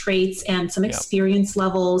personality traits and some experience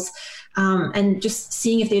levels, and just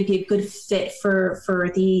seeing if they'd be a good fit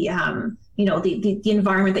for the the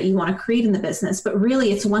environment that you want to create in the business. But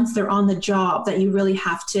really, it's once they're on the job that you really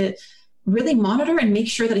have to really monitor and make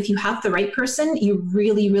sure that if you have the right person, you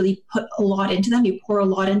really, really put a lot into them, you pour a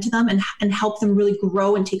lot into them, and help them really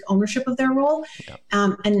grow and take ownership of their role.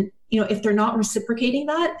 And if they're not reciprocating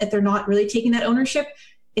that, if they're not really taking that ownership,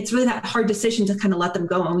 it's really that hard decision to kind of let them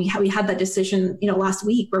go. And we had that decision, last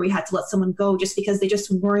week where we had to let someone go just because they just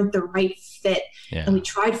weren't the right fit. Yeah. And we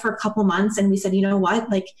tried for a couple months and we said, you know what,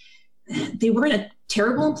 like they weren't a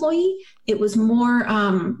terrible employee. It was more,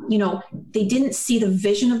 they didn't see the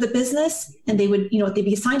vision of the business, and they would, they'd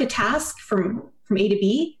be assigned a task from A to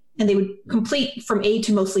B, and they would complete from A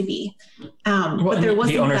to mostly B. But there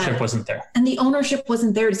wasn't the ownership wasn't there. And the ownership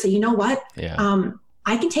wasn't there to say, you know what, yeah.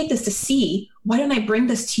 I can take this to C. Why don't I bring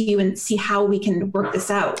this to you and see how we can work this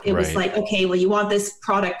out? It was like, okay, well, you want this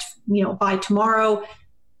product, by tomorrow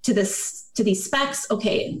to these specs.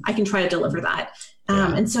 Okay, I can try to deliver that.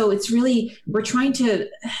 And so it's really, we're trying to,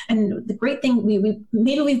 and the great thing,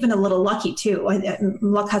 maybe we've been a little lucky too.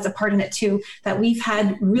 Luck has a part in it too, that we've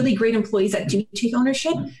had really great employees that do take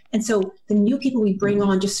ownership. And so the new people we bring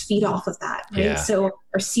on just feed off of that, right? Yeah. So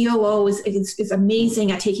our COO is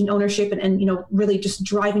amazing at taking ownership and really just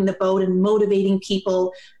driving the boat and motivating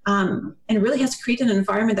people, and really has created an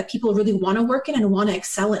environment that people really want to work in and want to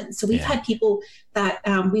excel in. So we've had people that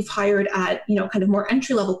we've hired at kind of more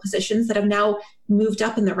entry level positions that have now moved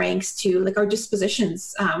up in the ranks to like our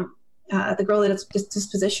dispositions. The girl that does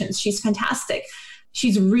dispositions, she's fantastic.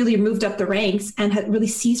 She's really moved up the ranks and really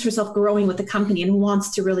sees herself growing with the company and wants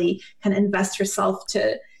to really kind of invest herself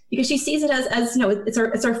because she sees it as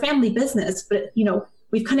it's our family business, but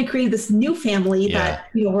we've kind of created this new family that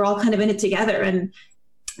we're all kind of in it together. And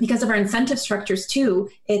because of our incentive structures too,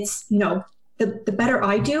 it's the better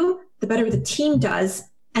I do, the better the team does,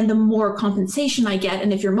 and the more compensation I get.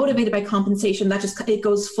 And if you're motivated by compensation, it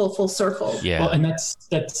goes full circle. Yeah. Well, and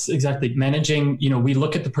that's exactly managing. We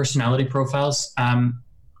look at the personality profiles,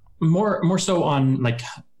 more so on like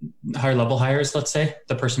higher level hires, let's say,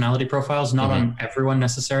 the personality profiles, not on everyone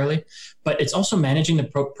necessarily, but it's also managing the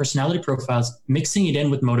personality profiles, mixing it in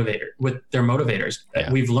with their motivators. Yeah.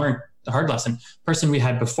 We've learned the hard lesson. Person we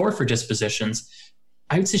had before for dispositions,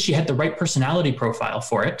 I would say she had the right personality profile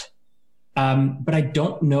for it. But I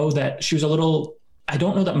don't know that I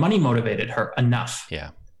don't know that money motivated her enough.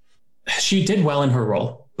 Yeah. She did well in her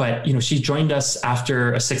role, but she joined us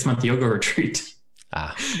after a 6-month yoga retreat.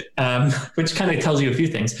 Which kind of tells you a few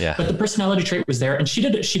things. Yeah. But the personality trait was there, and she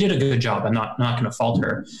did a good job. I'm not going to fault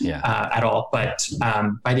her at all. But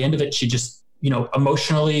by the end of it, she just,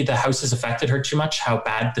 emotionally, the houses affected her too much. How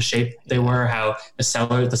bad the shape they were, how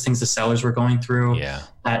the things the sellers were going through. Yeah.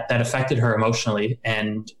 That affected her emotionally,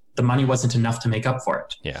 and the money wasn't enough to make up for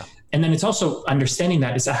it. Yeah. And then it's also understanding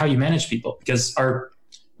that is how you manage people, because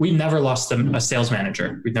we never lost a sales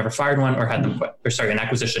manager. We've never fired one or had them quit. An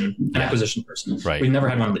acquisition person. Right. We've never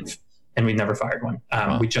had one leave, and we never fired one.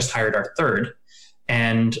 We just hired our third,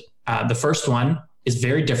 and the first one is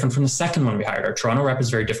very different from the second one we hired. Our Toronto rep is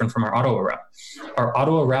very different from our Ottawa rep. Our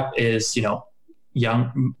Ottawa rep is,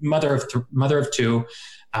 young mother of two.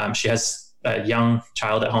 She has a young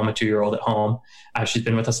child at home, a 2-year-old at home. She's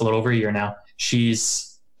been with us a little over a year now.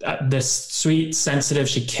 She's this sweet, sensitive.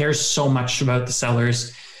 She cares so much about the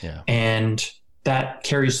sellers, and that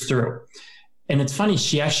carries through. And it's funny,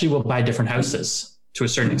 she actually will buy different houses to a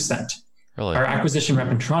certain extent. Really? Our acquisition rep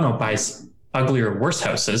in Toronto buys uglier, worse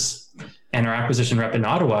houses, and our acquisition rep in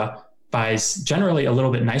Ottawa buys generally a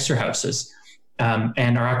little bit nicer houses.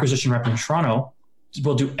 And our acquisition rep in Toronto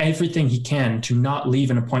will do everything he can to not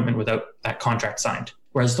leave an appointment without that contract signed.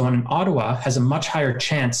 Whereas the one in Ottawa has a much higher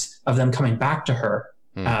chance of them coming back to her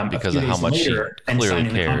because of how much she clearly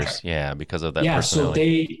cares. Yeah, because of that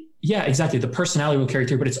personality. So exactly. The personality will carry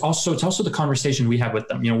through, but it's also the conversation we have with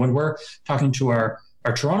them. When we're talking to our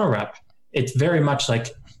Toronto rep, it's very much like,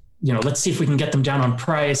 let's see if we can get them down on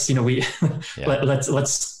price. Let's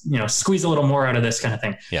squeeze a little more out of this kind of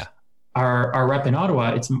thing. Yeah. Our rep in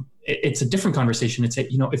Ottawa, it's a different conversation. It's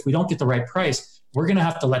if we don't get the right price, we're going to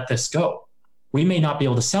have to let this go. We may not be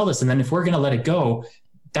able to sell this. And then if we're going to let it go,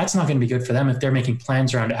 that's not going to be good for them if they're making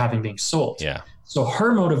plans around it being sold. Yeah. So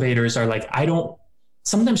her motivators are like,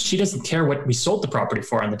 sometimes she doesn't care what we sold the property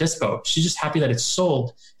for on the dispo. She's just happy that it's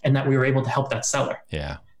sold and that we were able to help that seller.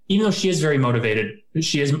 Yeah. Even though she is very motivated,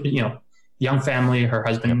 she is, young family. Her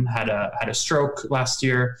husband had a stroke last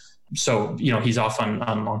year. So, he's off on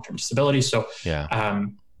long-term disability. So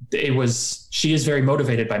she is very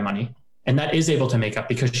motivated by money. And that is able to make up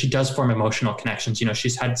because she does form emotional connections.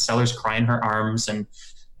 She's had sellers cry in her arms and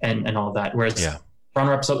all of that. Whereas Ron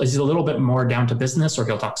Rep is a little bit more down to business, or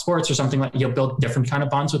he'll talk sports or something like. He'll build different kind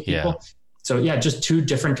of bonds with people. Yeah. So just two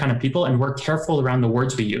different kind of people, and we're careful around the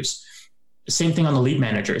words we use. Same thing on the lead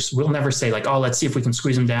managers. We'll never say like, oh, let's see if we can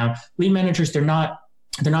squeeze them down. Lead managers, they're not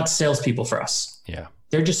salespeople for us. Yeah.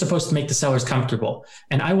 They're just supposed to make the sellers comfortable.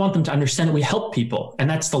 And I want them to understand that we help people. And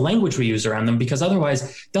that's the language we use around them, because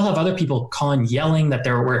otherwise they'll have other people calling, yelling that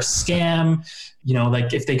we're a scam. You know,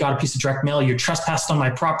 like if they got a piece of direct mail, you trespassed on my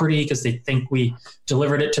property because they think we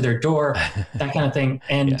delivered it to their door, that kind of thing.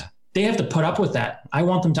 And they have to put up with that. I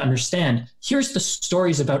want them to understand, here's the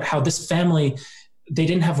stories about how this family, they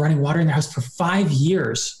didn't have running water in their house for 5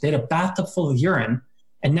 years. They had a bathtub full of urine.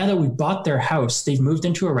 And now that we bought their house, they've moved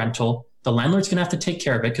into a rental. The landlord's going to have to take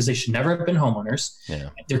care of it because they should never have been homeowners. Yeah.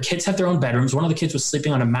 Their kids have their own bedrooms. One of the kids was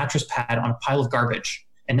sleeping on a mattress pad on a pile of garbage.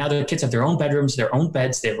 And now their kids have their own bedrooms, their own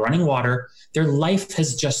beds. They have running water. Their life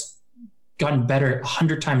has just gotten better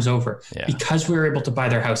 100 times over because we were able to buy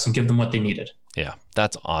their house and give them what they needed. Yeah,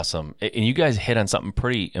 that's awesome. And you guys hit on something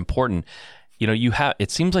pretty important. You know,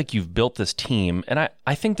 it seems like you've built this team, and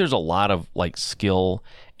I think there's a lot of like skill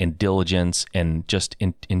and diligence and just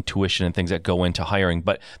intuition and things that go into hiring,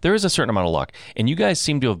 but there is a certain amount of luck. And you guys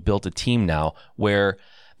seem to have built a team now where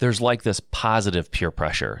there's like this positive peer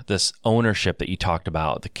pressure, this ownership that you talked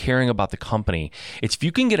about, the caring about the company. It's if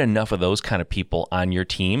you can get enough of those kind of people on your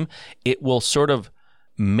team, it will sort of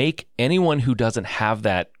make anyone who doesn't have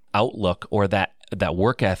that outlook or that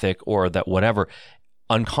work ethic or that whatever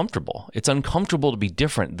uncomfortable. It's uncomfortable to be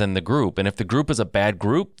different than the group. And if the group is a bad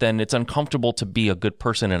group, then it's uncomfortable to be a good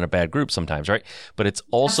person in a bad group sometimes, right? But it's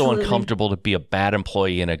also uncomfortable to be a bad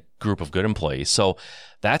employee in a group of good employees. So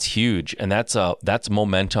that's huge. And that's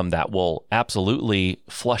momentum that will absolutely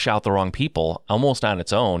flush out the wrong people almost on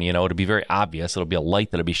its own. You know, it'll be very obvious. It'll be a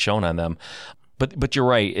light that'll be shown on them. But you're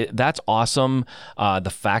right. That's awesome. The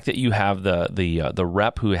fact that you have the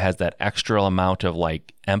rep who has that extra amount of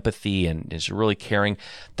like empathy and is really caring,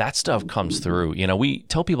 that stuff comes through. You know, we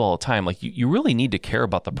tell people all the time, like you really need to care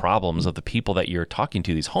about the problems of the people that you're talking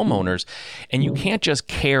to, these homeowners, and you can't just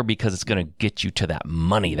care because it's going to get you to that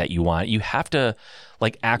money that you want. You have to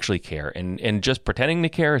like actually care, and just pretending to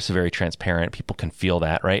care is very transparent. People can feel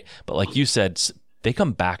that, right? But like you said, they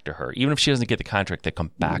come back to her. Even if she doesn't get the contract, they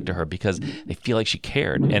come back to her because they feel like she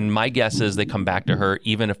cared. And my guess is they come back to her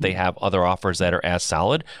even if they have other offers that are as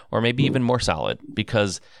solid or maybe even more solid,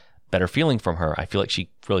 because better feeling from her. I feel like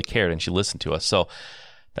she really cared and she listened to us. So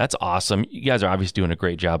that's awesome. You guys are obviously doing a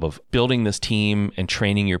great job of building this team and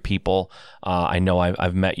training your people. I know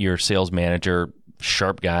I've met your sales manager,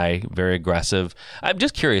 sharp guy, very aggressive. I'm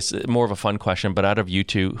just curious, more of a fun question, but out of you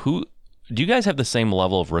two, do you guys have the same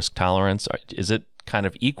level of risk tolerance? Is it kind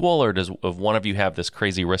of equal, or does one of you have this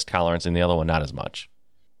crazy risk tolerance and the other one not as much?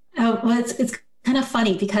 Well, it's kind of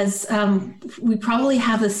funny because we probably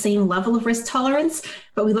have the same level of risk tolerance,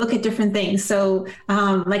 but we look at different things. So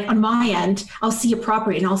like on my end, I'll see a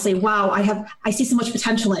property and I'll say, wow, I see so much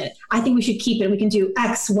potential in it. I think we should keep it. We can do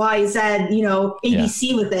X, Y, Z,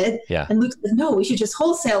 ABC with it. Yeah. And Luke says, no, we should just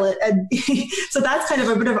wholesale it. And so that's kind of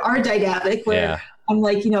a bit of our dynamic where I'm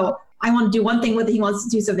like, I want to do one thing with it. He wants to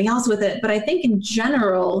do something else with it. But I think in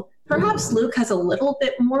general, perhaps Luke has a little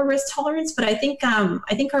bit more risk tolerance, but I think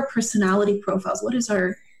our personality profiles, what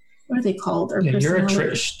are they called? You're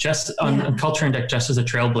Jess on Culture Index. Jess is a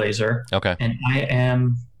trailblazer. Okay. And I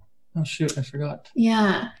am, oh shoot, I forgot.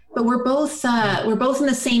 Yeah. But we're both in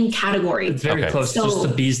the same category. It's very close. So, just the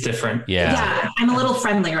B's different. Yeah. I'm a little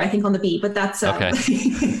friendlier, I think, on the B, but that's okay.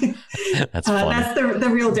 That's funny. That's the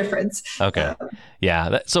real difference. Okay.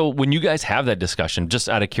 So when you guys have that discussion, just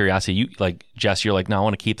out of curiosity, you like Jess, you're like, no, I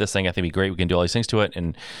want to keep this thing. I think it'd be great. We can do all these things to it.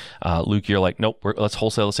 And Luke, you're like, nope, let's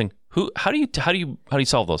wholesale this thing. How do you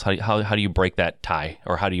solve those? How do you break that tie,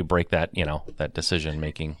 or how do you break that that decision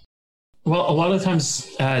making? Well, a lot of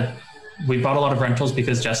times we bought a lot of rentals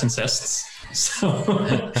because Jess insists. So,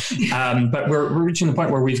 but we're reaching the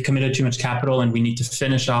point where we've committed too much capital and we need to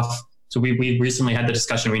finish off. So we recently had the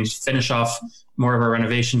discussion, we need to finish off more of our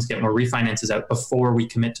renovations, get more refinances out before we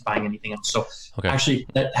commit to buying anything else. So actually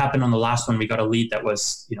that happened on the last one. We got a lead that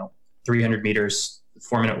was, 300 meters,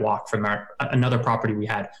 4-minute walk from another property we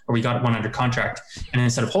had, or we got one under contract. And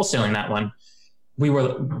instead of wholesaling that one,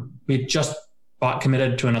 we just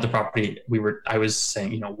committed to another property. I was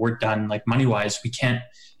saying, we're done, like money wise, we can't,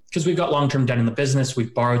 because we've got long-term debt in the business.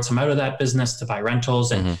 We've borrowed some out of that business to buy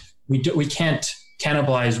rentals, and we can't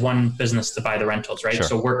cannibalize one business to buy the rentals, right? Sure.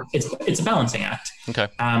 So it's a balancing act. Okay.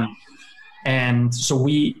 And so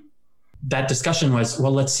that discussion was,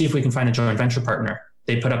 well, let's see if we can find a joint venture partner.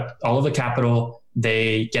 They put up all of the capital,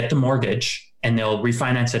 they get the mortgage, and they'll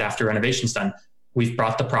refinance it after renovation's done. We've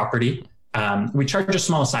brought the property. We charge a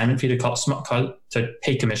small assignment fee to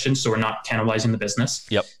pay commissions, so we're not cannibalizing the business.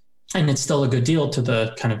 Yep. And it's still a good deal to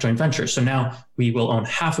the kind of joint venture. So now we will own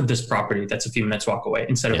half of this property that's a few minutes walk away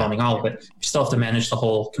instead of owning all of it. We still have to manage the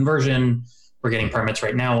whole conversion. We're getting permits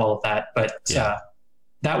right now, all of that. But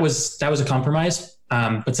that was a compromise.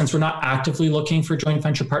 But since we're not actively looking for joint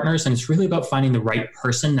venture partners, and it's really about finding the right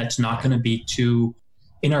person that's not going to be too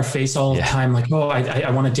in our face all the time, like, oh, I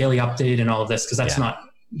want a daily update and all of this, because that's not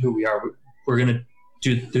who we are. We're going to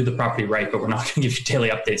do the property right, but we're not going to give you daily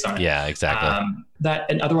updates on it. Yeah, exactly.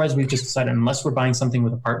 And otherwise, we've just decided, unless we're buying something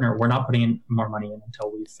with a partner, we're not putting in more money in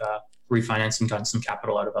until we've refinanced and gotten some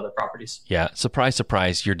capital out of other properties. Yeah. Surprise,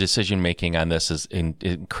 surprise. Your decision making on this is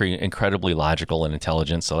incredibly logical and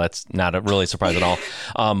intelligent. So that's not a really surprise at all.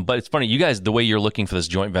 But it's funny, you guys, the way you're looking for this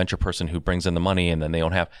joint venture person who brings in the money and then they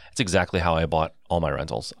don't have, it's exactly how I bought all my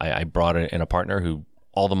rentals. I brought in a partner who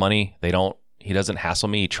all the money, he doesn't hassle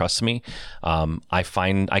me. He trusts me. I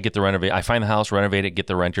find the house, renovate it, get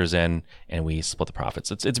the renters in, and we split the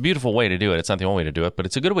profits. It's a beautiful way to do it. It's not the only way to do it, but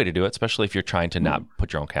it's a good way to do it, especially if you're trying to not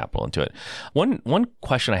put your own capital into it. One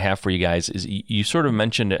question I have for you guys is you sort of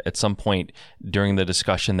mentioned at some point during the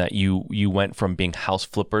discussion that you went from being house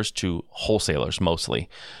flippers to wholesalers mostly.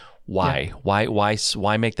 Why? Yeah.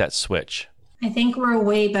 Why make that switch? I think we're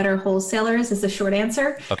way better wholesalers is the short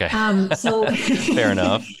answer. Okay. So fair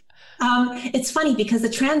enough. It's funny because the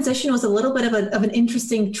transition was a little bit of an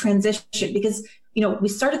interesting transition because, we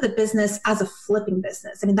started the business as a flipping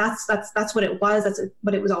business. I mean, that's what it was. That's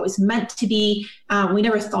what it was always meant to be. We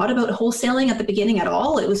never thought about wholesaling at the beginning at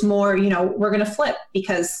all. It was more, we're going to flip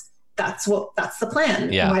because that's the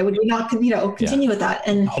plan. Yeah. Why would we not, continue with that?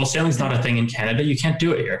 And wholesaling is not a thing in Canada. You can't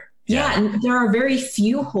do it here. Yeah, and there are very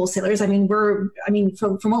few wholesalers. I mean, from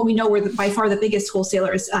what we know, we're by far the biggest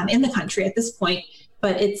wholesalers in the country at this point.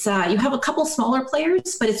 But it's you have a couple smaller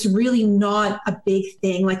players, but it's really not a big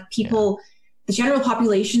thing. Like the general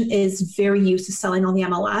population is very used to selling on the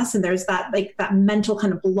MLS, and there's that mental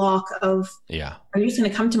kind of block of, are you just going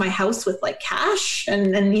to come to my house with like cash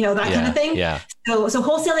and that kind of thing? Yeah. So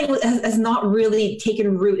wholesaling has not really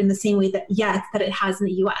taken root in the same way that it has in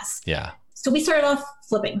the US. Yeah. So we started off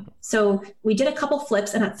flipping. So we did a couple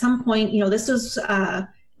flips, and at some point, this was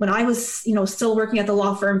when I was, still working at the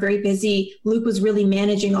law firm, very busy. Luke was really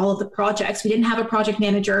managing all of the projects. We didn't have a project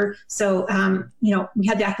manager. So, we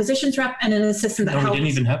had the acquisitions rep and an assistant that helped. We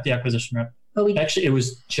didn't even have the acquisition rep. But it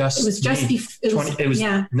was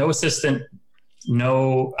no assistant,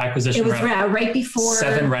 no acquisition rep. It was right before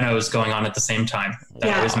 7 renos going on at the same time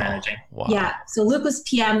that I was managing. Wow. Yeah. So Luke was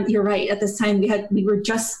PM. You're right. At this time, we were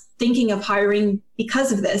just thinking of hiring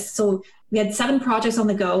because of this. So we had 7 projects on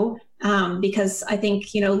the go. Because I think,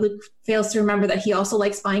 Luke fails to remember that he also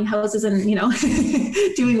likes buying houses and,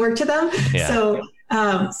 doing work to them.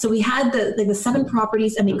 Yeah. So we had the 7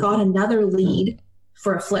 properties and we got another lead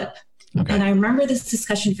for a flip. Okay. And I remember this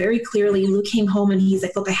discussion very clearly. Luke came home and he's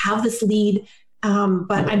like, look, I have this lead,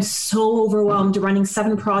 but I'm so overwhelmed running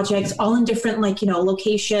 7 projects, all in different,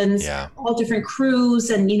 locations, all different crews.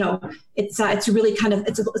 And, it's really kind of,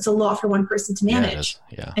 it's a lot for one person to manage.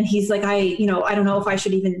 Yeah. And he's like, I don't know if I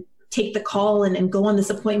should even take the call and go on this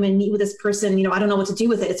appointment, meet with this person. I don't know what to do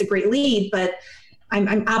with it. It's a great lead, but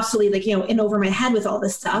I'm absolutely in over my head with all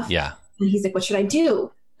this stuff. Yeah. And he's like, what should I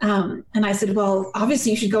do? And I said, well,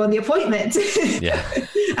 obviously you should go on the appointment. Yeah.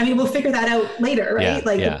 I mean, we'll figure that out later, right?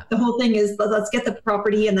 The whole thing is let's get the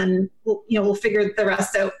property and then we'll figure the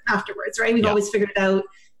rest out afterwards, right? We've always figured it out.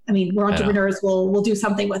 I mean, we're entrepreneurs. We'll do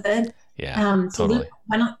something with it. Yeah. So totally.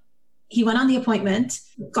 Luke he went on the appointment,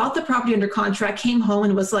 got the property under contract, came home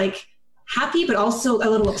and was like happy, but also a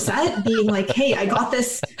little upset, being like, hey, I got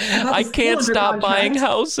this. I can't stop buying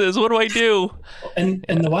houses. What do I do? And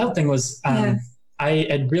the wild thing was, I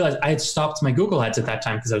had realized I had stopped my Google ads at that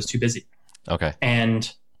time because I was too busy. Okay.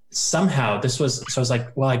 And somehow so I was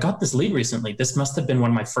like, well, I got this lead recently. This must have been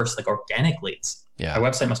one of my first organic leads. Yeah. My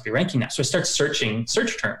website must be ranking now. So I start searching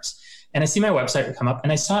search terms and I see my website come up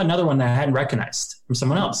and I saw another one that I hadn't recognized from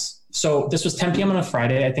someone else. So this was 10 p.m. on a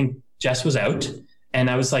Friday. I think Jess was out and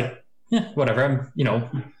I was like, whatever.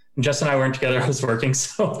 Jess and I weren't together. I was working.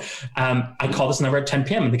 So I call this number at 10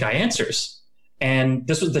 p.m. and the guy answers. And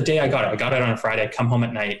this was the day I got it. I got it on a Friday. I come home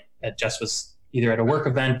at night. Jess was either at a work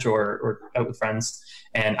event or out with friends.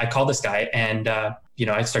 And I call this guy and,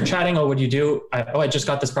 I start chatting. Oh, what do you do? I just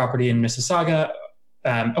got this property in Mississauga.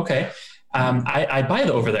 Okay. I buy it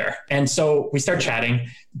over there. And so we start chatting.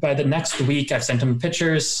 By the next week, I've sent him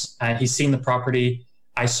pictures. He's seen the property.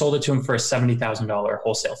 I sold it to him for a $70,000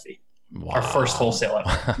 wholesale fee. Wow. Our first wholesale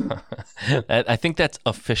ever. I think that's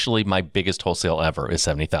officially my biggest wholesale ever is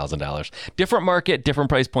 $70,000. Different market, different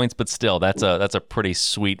price points, but still, that's a pretty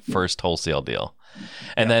sweet first wholesale deal.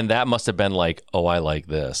 And then that must have been like, oh, I like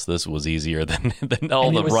this. This was easier than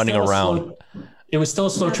all the running around. It was still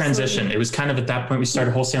a slow transition. It was kind of at that point we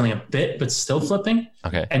started wholesaling a bit, but still flipping.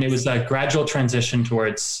 Okay. And it was a gradual transition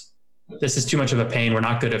towards this is too much of a pain. We're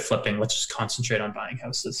not good at flipping. Let's just concentrate on buying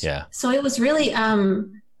houses. Yeah. So it was really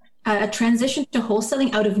a transition to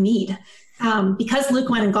wholesaling out of need. Because Luke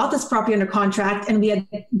went and got this property under contract, and we had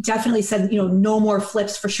definitely said, no more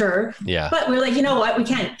flips for sure. Yeah. But we're like, you know what? We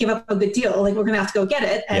can't give up a good deal. Like, we're going to have to go get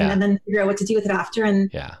it and then figure out what to do with it after. And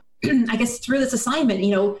I guess through this assignment,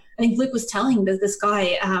 I think Luke was telling this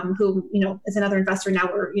guy who, is another investor now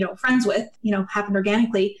we're, friends with, happened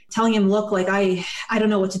organically, telling him, look, like, I don't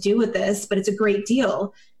know what to do with this, but it's a great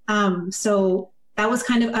deal. So that was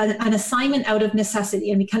kind of an assignment out of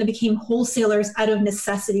necessity, and we kind of became wholesalers out of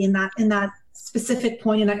necessity in that specific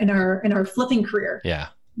point in our flipping career. Yeah.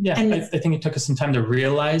 Yeah. And I think it took us some time to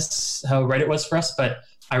realize how right it was for us, but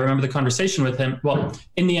I remember the conversation with him. Well,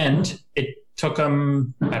 in the end, it took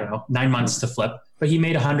him, 9 months to flip, but he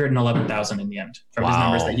made $111,000 in the end from his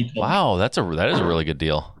numbers that he told me. Wow. That is a really good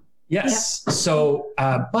deal. Yes. Yeah. So,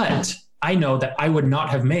 but I know that I would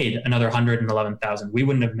not have made another $111,000. We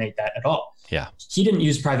wouldn't have made that at all. Yeah. He didn't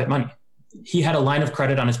use private money. He had a line of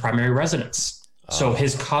credit on his primary residence. So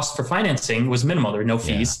his cost for financing was minimal. There were no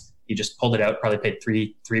fees. He just pulled it out, probably paid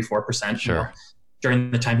 4%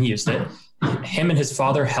 during the time he used it. Him and his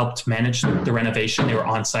father helped manage the renovation. They were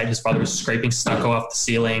on site. His father was scraping stucco off the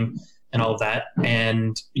ceiling and all of that.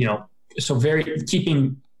 And, so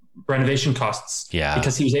keeping renovation costs. Yeah.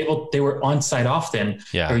 Because they were on site often.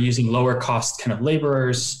 Yeah. They were using lower cost kind of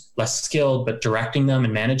laborers, less skilled, but directing them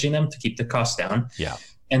and managing them to keep the costs down. Yeah.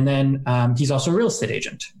 And then he's also a real estate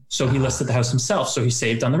agent. So he listed the house himself. So he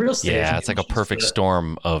saved on the real estate agent. Yeah, it's like a perfect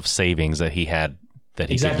storm of savings that he had. That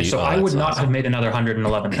he exactly. So I would not have made another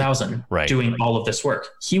 $111,000 doing all of this work.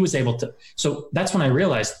 He was able to. So that's when I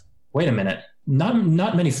realized, wait a minute,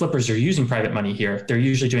 not many flippers are using private money here. They're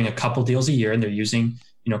usually doing a couple deals a year, and they're using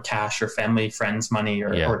cash or family, friends money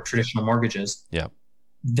or traditional mortures. Yeah.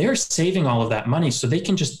 They're saving all of that money so they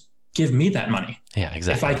can just give me that money. Yeah,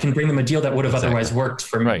 exactly. If I can bring them a deal that would have otherwise worked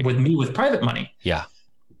with me with private money. Yeah.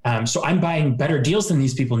 So I'm buying better deals than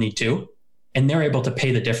these people need to, and they're able to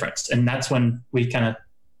pay the difference. And that's when we kind of,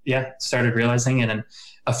 started realizing, and then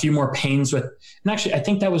a few more pains with, and actually I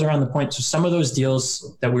think that was around the point. So some of those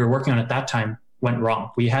deals that we were working on at that time went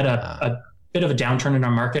wrong. We had a bit of a downturn in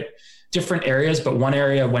our market, different areas, but one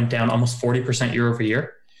area went down almost 40% year over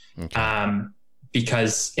year. Okay.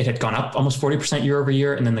 Because it had gone up almost 40% year over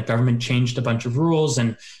year. And then the government changed a bunch of rules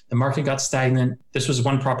and the market got stagnant. This was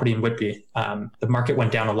one property in Whitby. The market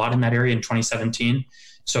went down a lot in that area in 2017.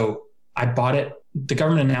 So I bought it. The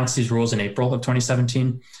government announced these rules in April of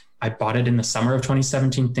 2017. I bought it in the summer of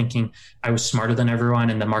 2017, thinking I was smarter than everyone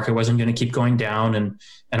and the market wasn't going to keep going down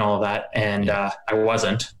and all of that. And I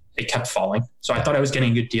wasn't. It kept falling. So I thought I was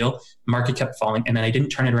getting a good deal. Market kept falling. And then I didn't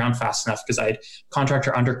turn it around fast enough because I had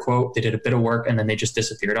contractor under quote. They did a bit of work and then they just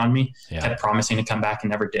disappeared on me. Kept promising to come back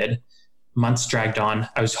and never did. Months dragged on.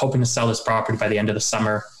 I was hoping to sell this property by the end of the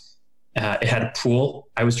summer. It had a pool.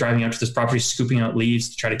 I was driving out to this property, scooping out leaves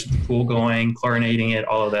to try to keep the pool going, chlorinating it,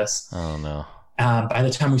 all of this. Oh no. By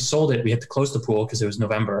the time we sold it, we had to close the pool because it was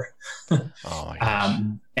November. Oh my gosh.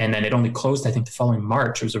 And then it only closed, I think, the following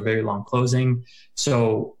March. It was a very long closing.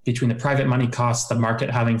 So between the private money costs, the market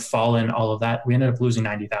having fallen, all of that, we ended up losing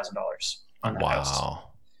 $90,000 on that house.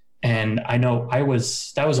 And I know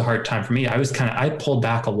that was a hard time for me. I pulled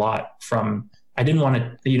back a lot from, I didn't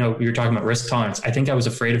want to, you were talking about risk tolerance. I think I was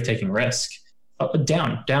afraid of taking risk.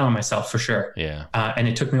 Down on myself for sure. Yeah. And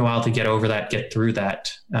it took me a while to get over that, get through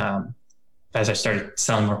that. As I started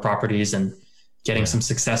selling more properties and getting some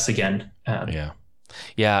success again. I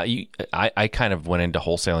kind of went into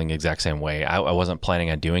wholesaling the exact same way. I wasn't planning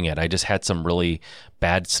on doing it. I just had some really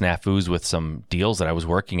bad snafus with some deals that I was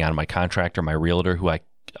working on. My contractor, my realtor, who I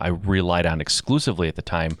relied on exclusively at the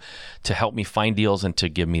time to help me find deals and to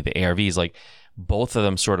give me the ARVs. Like both of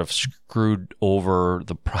them sort of screwed over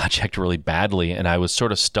the project really badly. And I was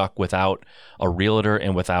sort of stuck without a realtor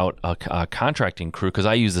and without a contracting crew, because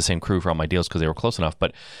I used the same crew for all my deals because they were close enough.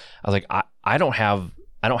 But I was like, I don't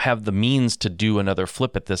have the means to do another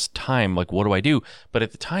flip at this time. Like, what do I do? But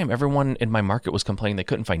at the time, everyone in my market was complaining they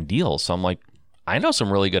couldn't find deals. So I'm like, I know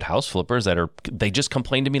some really good house flippers they just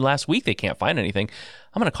complained to me last week they can't find anything.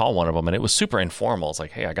 I'm going to call one of them. And it was super informal. It's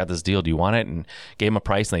like, hey, I got this deal. Do you want it? And gave them a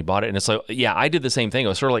price and they bought it. And it's like, yeah, I did the same thing. It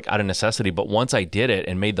was sort of like out of necessity. But once I did it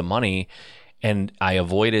and made the money and I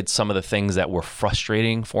avoided some of the things that were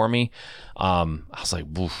frustrating for me, I was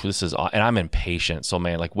like, this is, and I'm impatient. So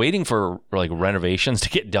man, like waiting for like renovations to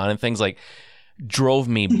get done and things like drove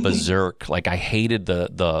me berserk. Like I hated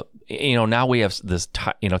the now we have this,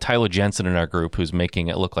 Tyler Jensen in our group who's making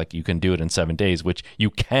it look like you can do it in 7 days, which you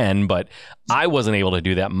can, but I wasn't able to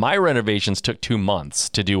do that. My renovations took 2 months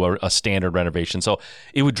to do a standard renovation. So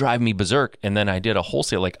it would drive me berserk. And then I did a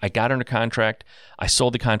wholesale, like I got under contract, I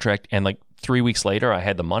sold the contract, and like 3 weeks later I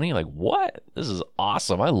had the money. Like, what? This is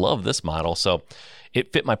awesome. I love this model. So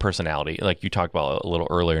it fit my personality. Like you talked about a little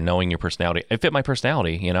earlier, knowing your personality. It fit my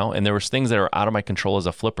personality, and there was things that are out of my control as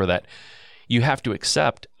a flipper that you have to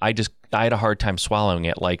accept. I had a hard time swallowing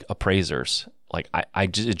it, like appraisers. Like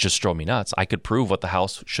it just drove me nuts. I could prove what the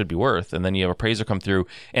house should be worth, and then you have an appraiser come through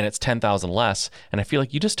and it's $10,000 less, and I feel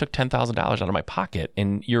like you just took $10,000 out of my pocket,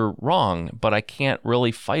 and you're wrong, but I can't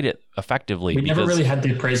really fight it effectively. We never really had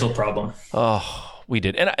the appraisal problem. Oh, we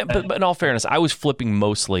did. But in all fairness, I was flipping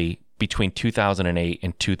mostly between 2008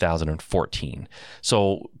 and 2014.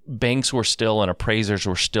 So banks were still and appraisers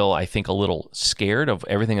were still, I think, a little scared of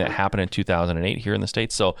everything that happened in 2008 here in the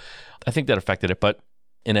States. So I think that affected it. But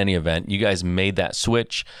in any event, you guys made that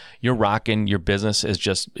switch. You're rocking. Your business has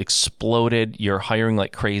just exploded. You're hiring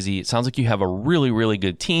like crazy. It sounds like you have a really, really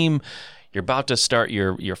good team. You're about to start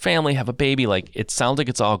your family, have a baby. Like, it sounds like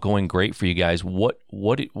it's all going great for you guys. What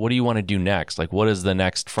do you want to do next? Like, what is the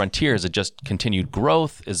next frontier? Is it just continued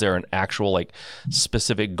growth? Is there an actual like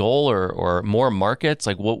specific goal or more markets?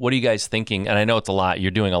 Like, what are you guys thinking? And I know it's a lot.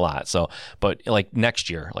 You're doing a lot. So, but like next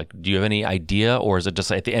year, like, do you have any idea, or is it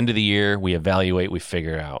just at the end of the year we evaluate, we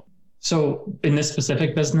figure it out? So in this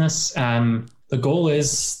specific business, the goal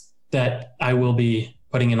is that I will be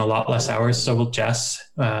putting in a lot less hours. So will Jess.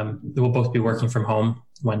 We'll both be working from home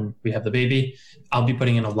when we have the baby. I'll be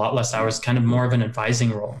putting in a lot less hours, kind of more of an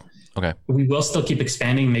advising role. Okay. We will still keep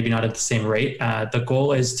expanding, maybe not at the same rate. The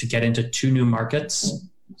goal is to get into 2 new markets.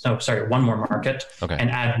 One more market, okay,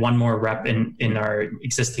 and add 1 more rep in our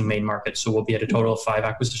existing main market. So we'll be at a total of 5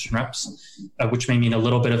 acquisition reps, which may mean a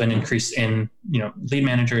little bit of an increase in, lead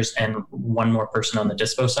managers and 1 more person on the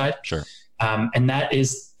dispo side. Sure. And that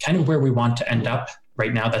is kind of where we want to end up.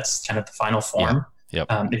 Right now, that's kind of the final form. Yeah.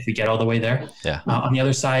 Yep. If we get all the way there. Yeah. On the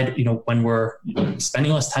other side, when we're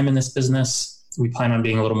spending less time in this business, we plan on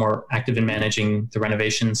being a little more active in managing the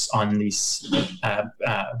renovations on these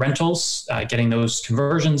rentals, getting those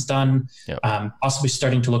conversions done. Yep. Possibly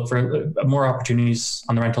starting to look for more opportunities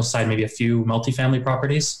on the rental side, maybe a few multifamily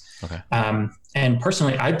properties. Okay. And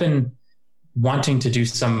personally, I've been wanting to do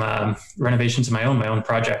some renovations of my own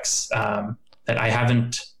projects that I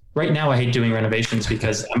haven't. Right now, I hate doing renovations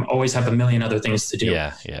because I always have a million other things to do.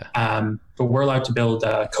 Yeah. But we're allowed to build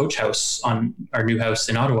a coach house on our new house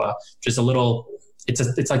in Ottawa, which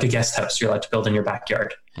is it's like a guest house you're allowed to build in your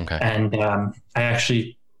backyard. Okay. And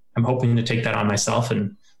I'm hoping to take that on myself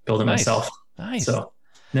and build it myself. Nice. So,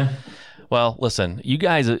 yeah. Well, listen, you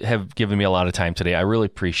guys have given me a lot of time today. I really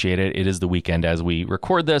appreciate it. It is the weekend as we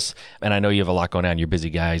record this, and I know you have a lot going on. You're busy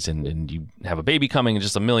guys, and you have a baby coming and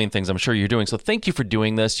just a million things I'm sure you're doing. So thank you for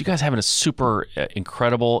doing this. You guys have a super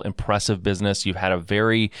incredible, impressive business. You've had a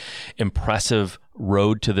very impressive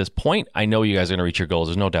road to this point. I know you guys are going to reach your goals.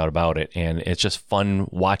 There's no doubt about it. And it's just fun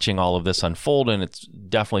watching all of this unfold. And it's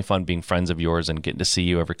definitely fun being friends of yours and getting to see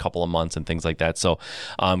you every couple of months and things like that. So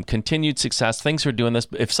continued success. Thanks for doing this.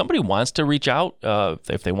 If somebody wants to reach out,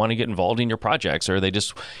 if they want to get involved in your projects, or they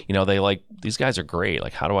just, they like, these guys are great.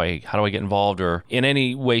 Like, how do I get involved, or in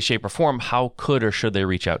any way, shape, or form, how could or should they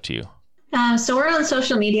reach out to you? So we're on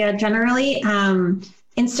social media generally.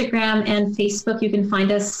 Instagram and Facebook, you can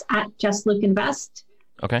find us at Just Luke Invest.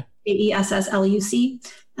 Okay. AESSLUC,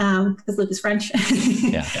 because Luke is French.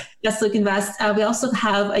 Yeah. Just Luke Invest. We also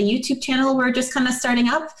have a YouTube channel we're just kind of starting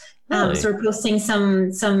up. Really? So we're posting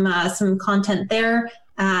some content there,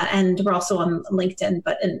 and we're also on LinkedIn,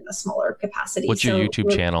 but in a smaller capacity. What's your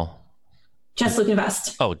YouTube channel? Just Luke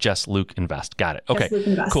Invest. Oh, Just Luke Invest. Got it. Okay. Just Luke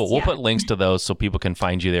Invest, cool. We'll yeah. put links to those so people can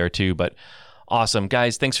find you there too. But awesome.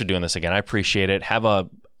 Guys, thanks for doing this again. I appreciate it. Have a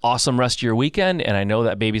awesome rest of your weekend. And I know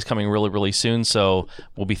that baby's coming really, really soon. So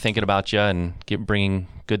we'll be thinking about you and bringing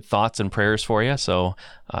good thoughts and prayers for you. So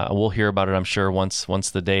we'll hear about it, I'm sure, once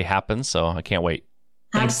the day happens. So I can't wait.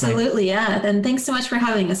 Absolutely. Yeah. And thanks so much for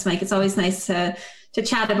having us, Mike. It's always nice to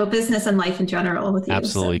chat about business and life in general with you.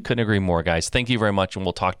 Absolutely. So. Couldn't agree more, guys. Thank you very much. And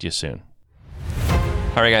we'll talk to you soon.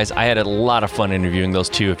 All right, guys, I had a lot of fun interviewing those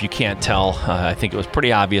two. If you can't tell, I think it was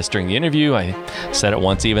pretty obvious during the interview. I said it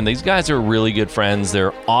once even. These guys are really good friends.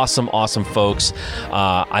 They're awesome, awesome folks.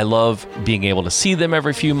 I love being able to see them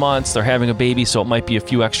every few months. They're having a baby, so it might be a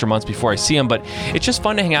few extra months before I see them, but it's just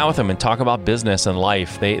fun to hang out with them and talk about business and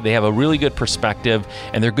life. They have a really good perspective,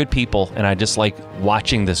 and they're good people, and I just like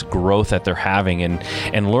watching this growth that they're having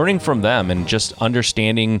and learning from them and just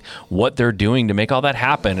understanding what they're doing to make all that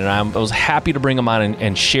happen. And I was happy to bring them on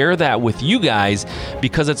and share that with you guys,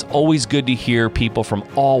 because it's always good to hear people from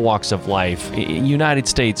all walks of life, United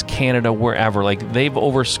States, Canada, wherever, like they've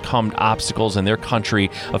overcome obstacles in their country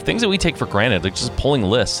of things that we take for granted, like just pulling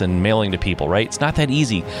lists and mailing to people, right? It's not that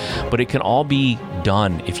easy, but it can all be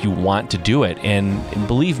done if you want to do it. And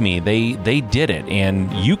believe me, they did it,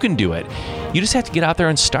 and you can do it. You just have to get out there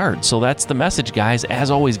and start. So that's the message, guys.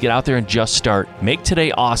 As always, get out there and just start. Make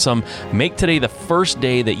today awesome. Make today the first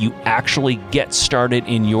day that you actually get started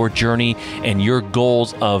in your journey and your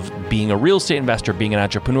goals of being a real estate investor, being an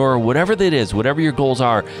entrepreneur, whatever that is, whatever your goals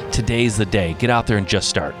are, today's the day. Get out there and just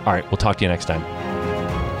start. All right, we'll talk to you next time.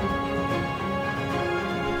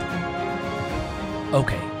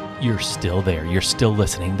 Okay. You're still there. You're still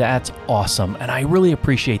listening. That's awesome. And I really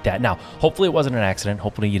appreciate that. Now, hopefully it wasn't an accident.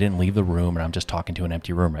 Hopefully you didn't leave the room and I'm just talking to an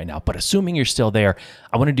empty room right now. But assuming you're still there,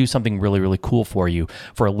 I want to do something really, really cool for you.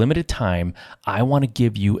 For a limited time, I want to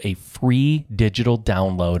give you a free digital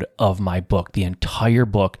download of my book, the entire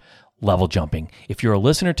book, Level Jumping. If you're a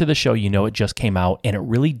listener to the show, you know it just came out, and it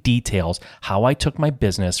really details how I took my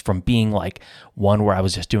business from being like one where I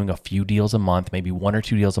was just doing a few deals a month, maybe 1 or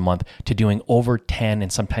 2 deals a month, to doing over 10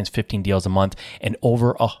 and sometimes 15 deals a month and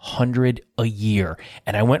over 100 a year.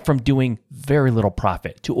 And I went from doing very little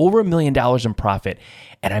profit to over $1 million in profit.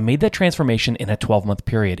 And I made that transformation in a 12-month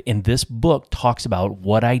period. And this book talks about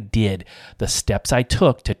what I did, the steps I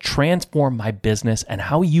took to transform my business, and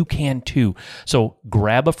how you can too. So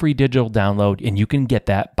grab a free digital download, and you can get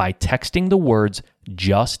that by texting the words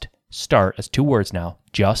 "just start" as 2 words now,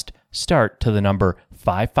 "just start" to the number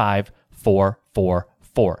 55444.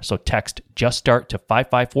 So text "just start" to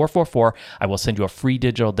 55444. I will send you a free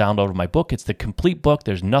digital download of my book. It's the complete book.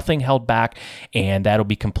 There's nothing held back, and that'll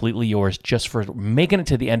be completely yours just for making it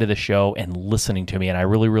to the end of the show and listening to me. And I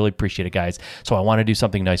really, really appreciate it, guys. So I want to do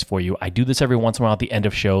something nice for you. I do this every once in a while at the end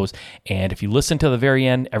of shows. And if you listen to the very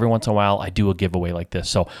end, every once in a while, I do a giveaway like this.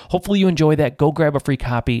 So hopefully you enjoy that. Go grab a free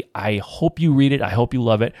copy. I hope you read it. I hope you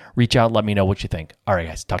love it. Reach out. Let me know what you think. All right,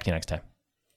 guys. Talk to you next time.